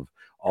 50% of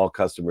all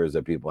customers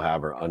that people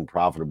have are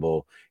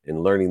unprofitable,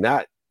 and learning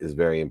that is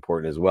very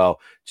important as well.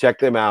 Check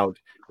them out,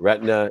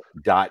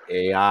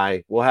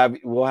 retina.ai.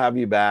 We'll have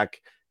you back.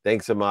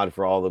 Thanks, Emad,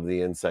 for all of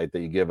the insight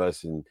that you give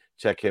us, and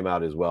check him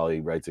out as well. He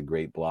writes a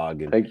great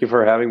blog. And thank you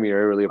for having me. I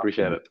really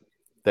appreciate it.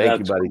 Thank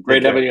you, buddy.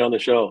 Great having you on the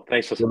show.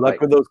 Thanks. Good luck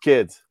with those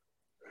kids.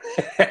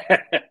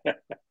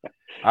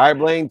 All right,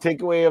 Blaine,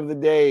 takeaway of the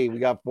day. We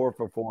got 4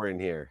 for 4 in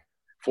here.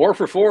 4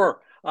 for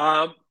 4.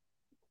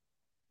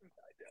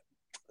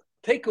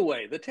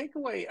 Takeaway. The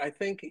takeaway, I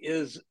think,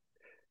 is,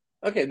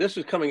 okay, this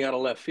is coming out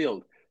of left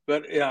field,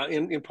 but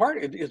in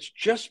part, it's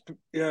just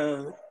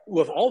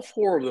with all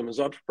four of them, as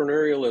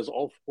entrepreneurial as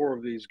all four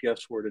of these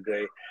guests were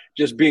today,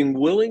 just being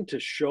willing to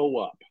show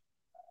up,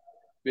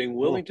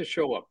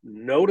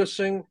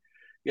 noticing,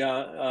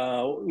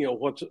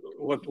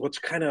 what's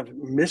kind of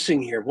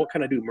missing here. What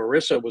can I do?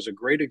 Marissa was a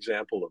great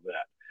example of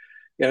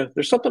that.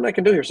 There's something I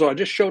can do here. So I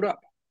just showed up,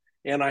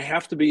 and I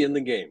have to be in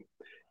the game.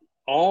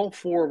 All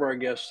four of our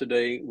guests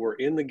today were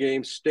in the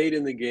game, stayed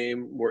in the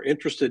game, were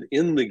interested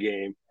in the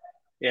game,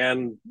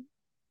 and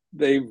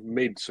they've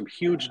made some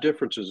huge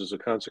differences as a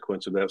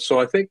consequence of that.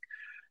 So I think,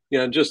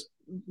 just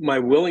my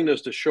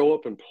willingness to show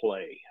up and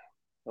play,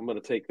 I'm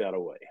going to take that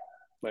away.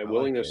 My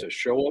willingness to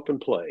show up and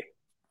play.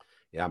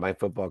 Yeah, my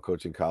football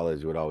coach in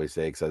college would always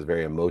say, because I was a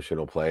very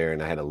emotional player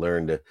and I had to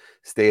learn to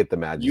stay at the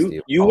majesty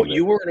of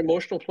you were an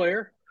emotional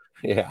player?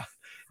 Yeah.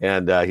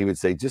 And he would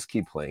say, just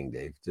keep playing,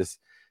 Dave. Just,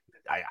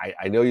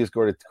 I know you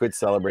scored, quit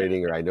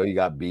celebrating, or I know you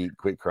got beat,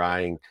 quit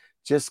crying.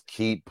 Just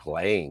keep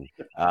playing.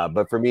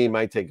 But for me,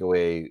 my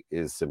takeaway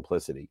is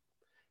simplicity,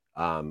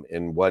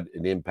 and what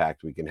an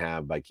impact we can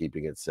have by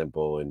keeping it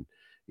simple. And,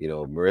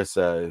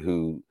 Marissa,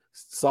 who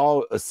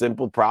saw a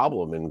simple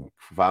problem and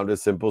found a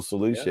simple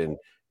solution,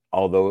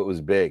 although it was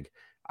big.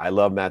 I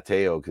love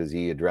Matteo because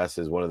he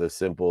addresses one of the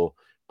simple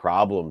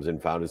problems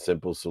and found a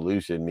simple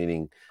solution,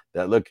 meaning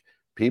that, look,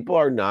 people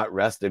are not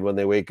rested when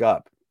they wake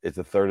up. It's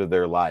a third of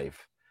their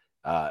life.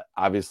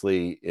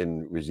 Obviously,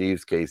 in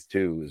Rajeev's case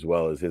too, as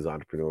well as his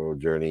entrepreneurial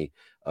journey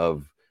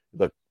of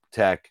the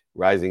tech,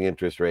 rising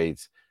interest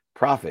rates,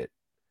 profit.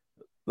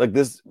 Like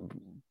this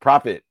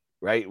profit,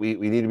 right? We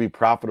need to be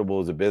profitable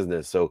as a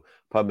business. So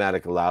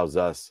PubMatic allows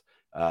us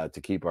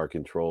to keep our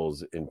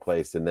controls in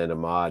place. And then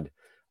Emad,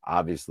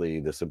 obviously,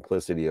 the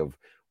simplicity of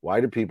why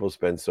do people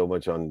spend so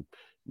much on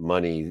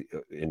money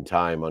and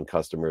time on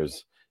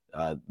customers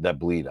that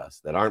bleed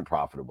us, that aren't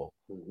profitable.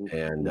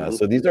 And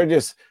so these are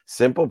just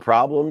simple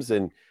problems,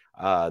 and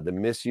the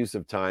misuse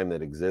of time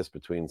that exists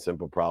between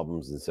simple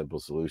problems and simple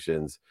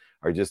solutions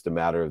are just a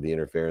matter of the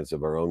interference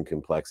of our own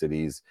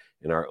complexities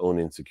and our own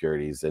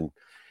insecurities. And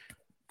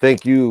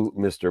thank you,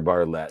 Mr.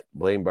 Bartlett,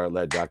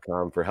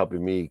 blamebartlett.com, for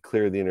helping me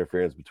clear the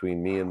interference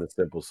between me and the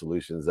simple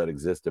solutions that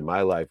exist in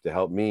my life to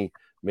help me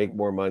make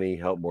more money,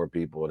 help more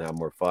people, and have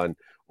more fun.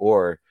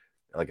 Or,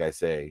 like I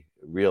say,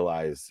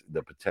 realize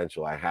the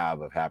potential I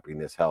have of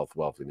happiness, health,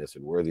 wealthiness,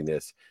 and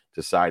worthiness,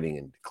 deciding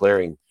and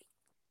declaring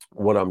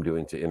what I'm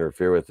doing to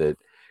interfere with it.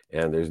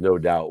 And there's no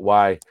doubt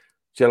why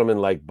gentlemen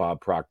like Bob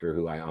Proctor,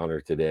 who I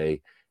honor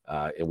today,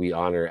 and we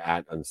honor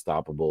at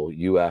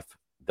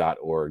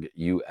unstoppableuf.org,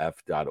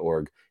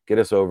 uf.org, get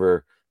us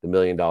over the $1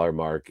 million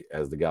mark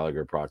as the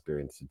Gallagher Proctor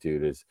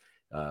Institute is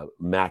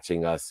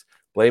matching us.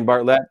 Blaine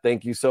Bartlett,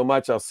 thank you so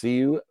much. I'll see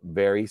you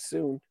very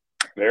soon.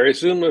 Very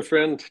soon, my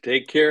friend.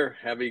 Take care.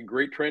 Have a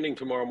great training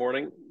tomorrow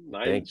morning.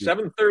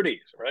 7:30,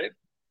 right?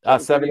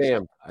 7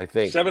 a.m. I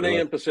think. 7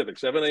 a.m. Pacific.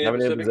 7 a.m.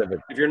 Pacific.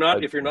 If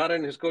you're not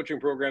in his coaching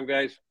program,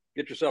 guys,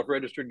 get yourself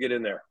registered. Get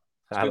in there.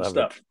 It's good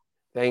stuff. It.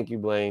 Thank you,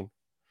 Blaine.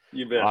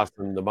 You bet.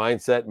 Awesome. The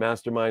Mindset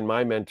Mastermind,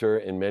 my mentor,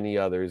 and many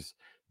others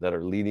that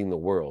are leading the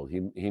world.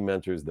 He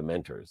mentors the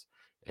mentors,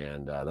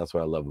 and that's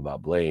what I love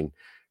about Blaine.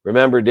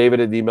 Remember,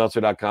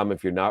 David@dmeltzer.com.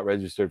 If you're not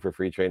registered for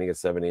free training at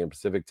 7 a.m.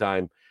 Pacific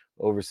time,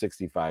 over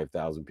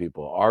 65,000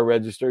 people are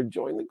registered.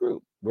 Join the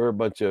group. We're a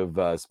bunch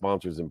of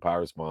sponsors and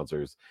power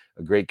sponsors,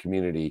 a great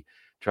community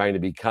trying to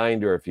be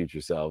kind to our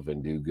future self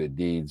and do good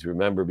deeds.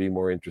 Remember, be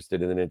more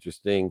interested than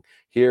interesting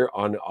here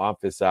on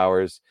Office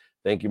Hours.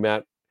 Thank you,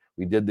 Matt.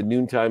 We did the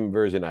noontime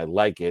version. I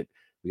like it.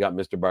 We got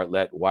Mr.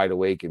 Bartlett wide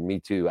awake, and me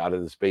too, out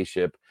of the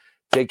spaceship.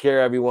 Take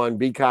care, everyone.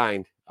 Be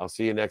kind. I'll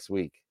see you next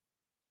week.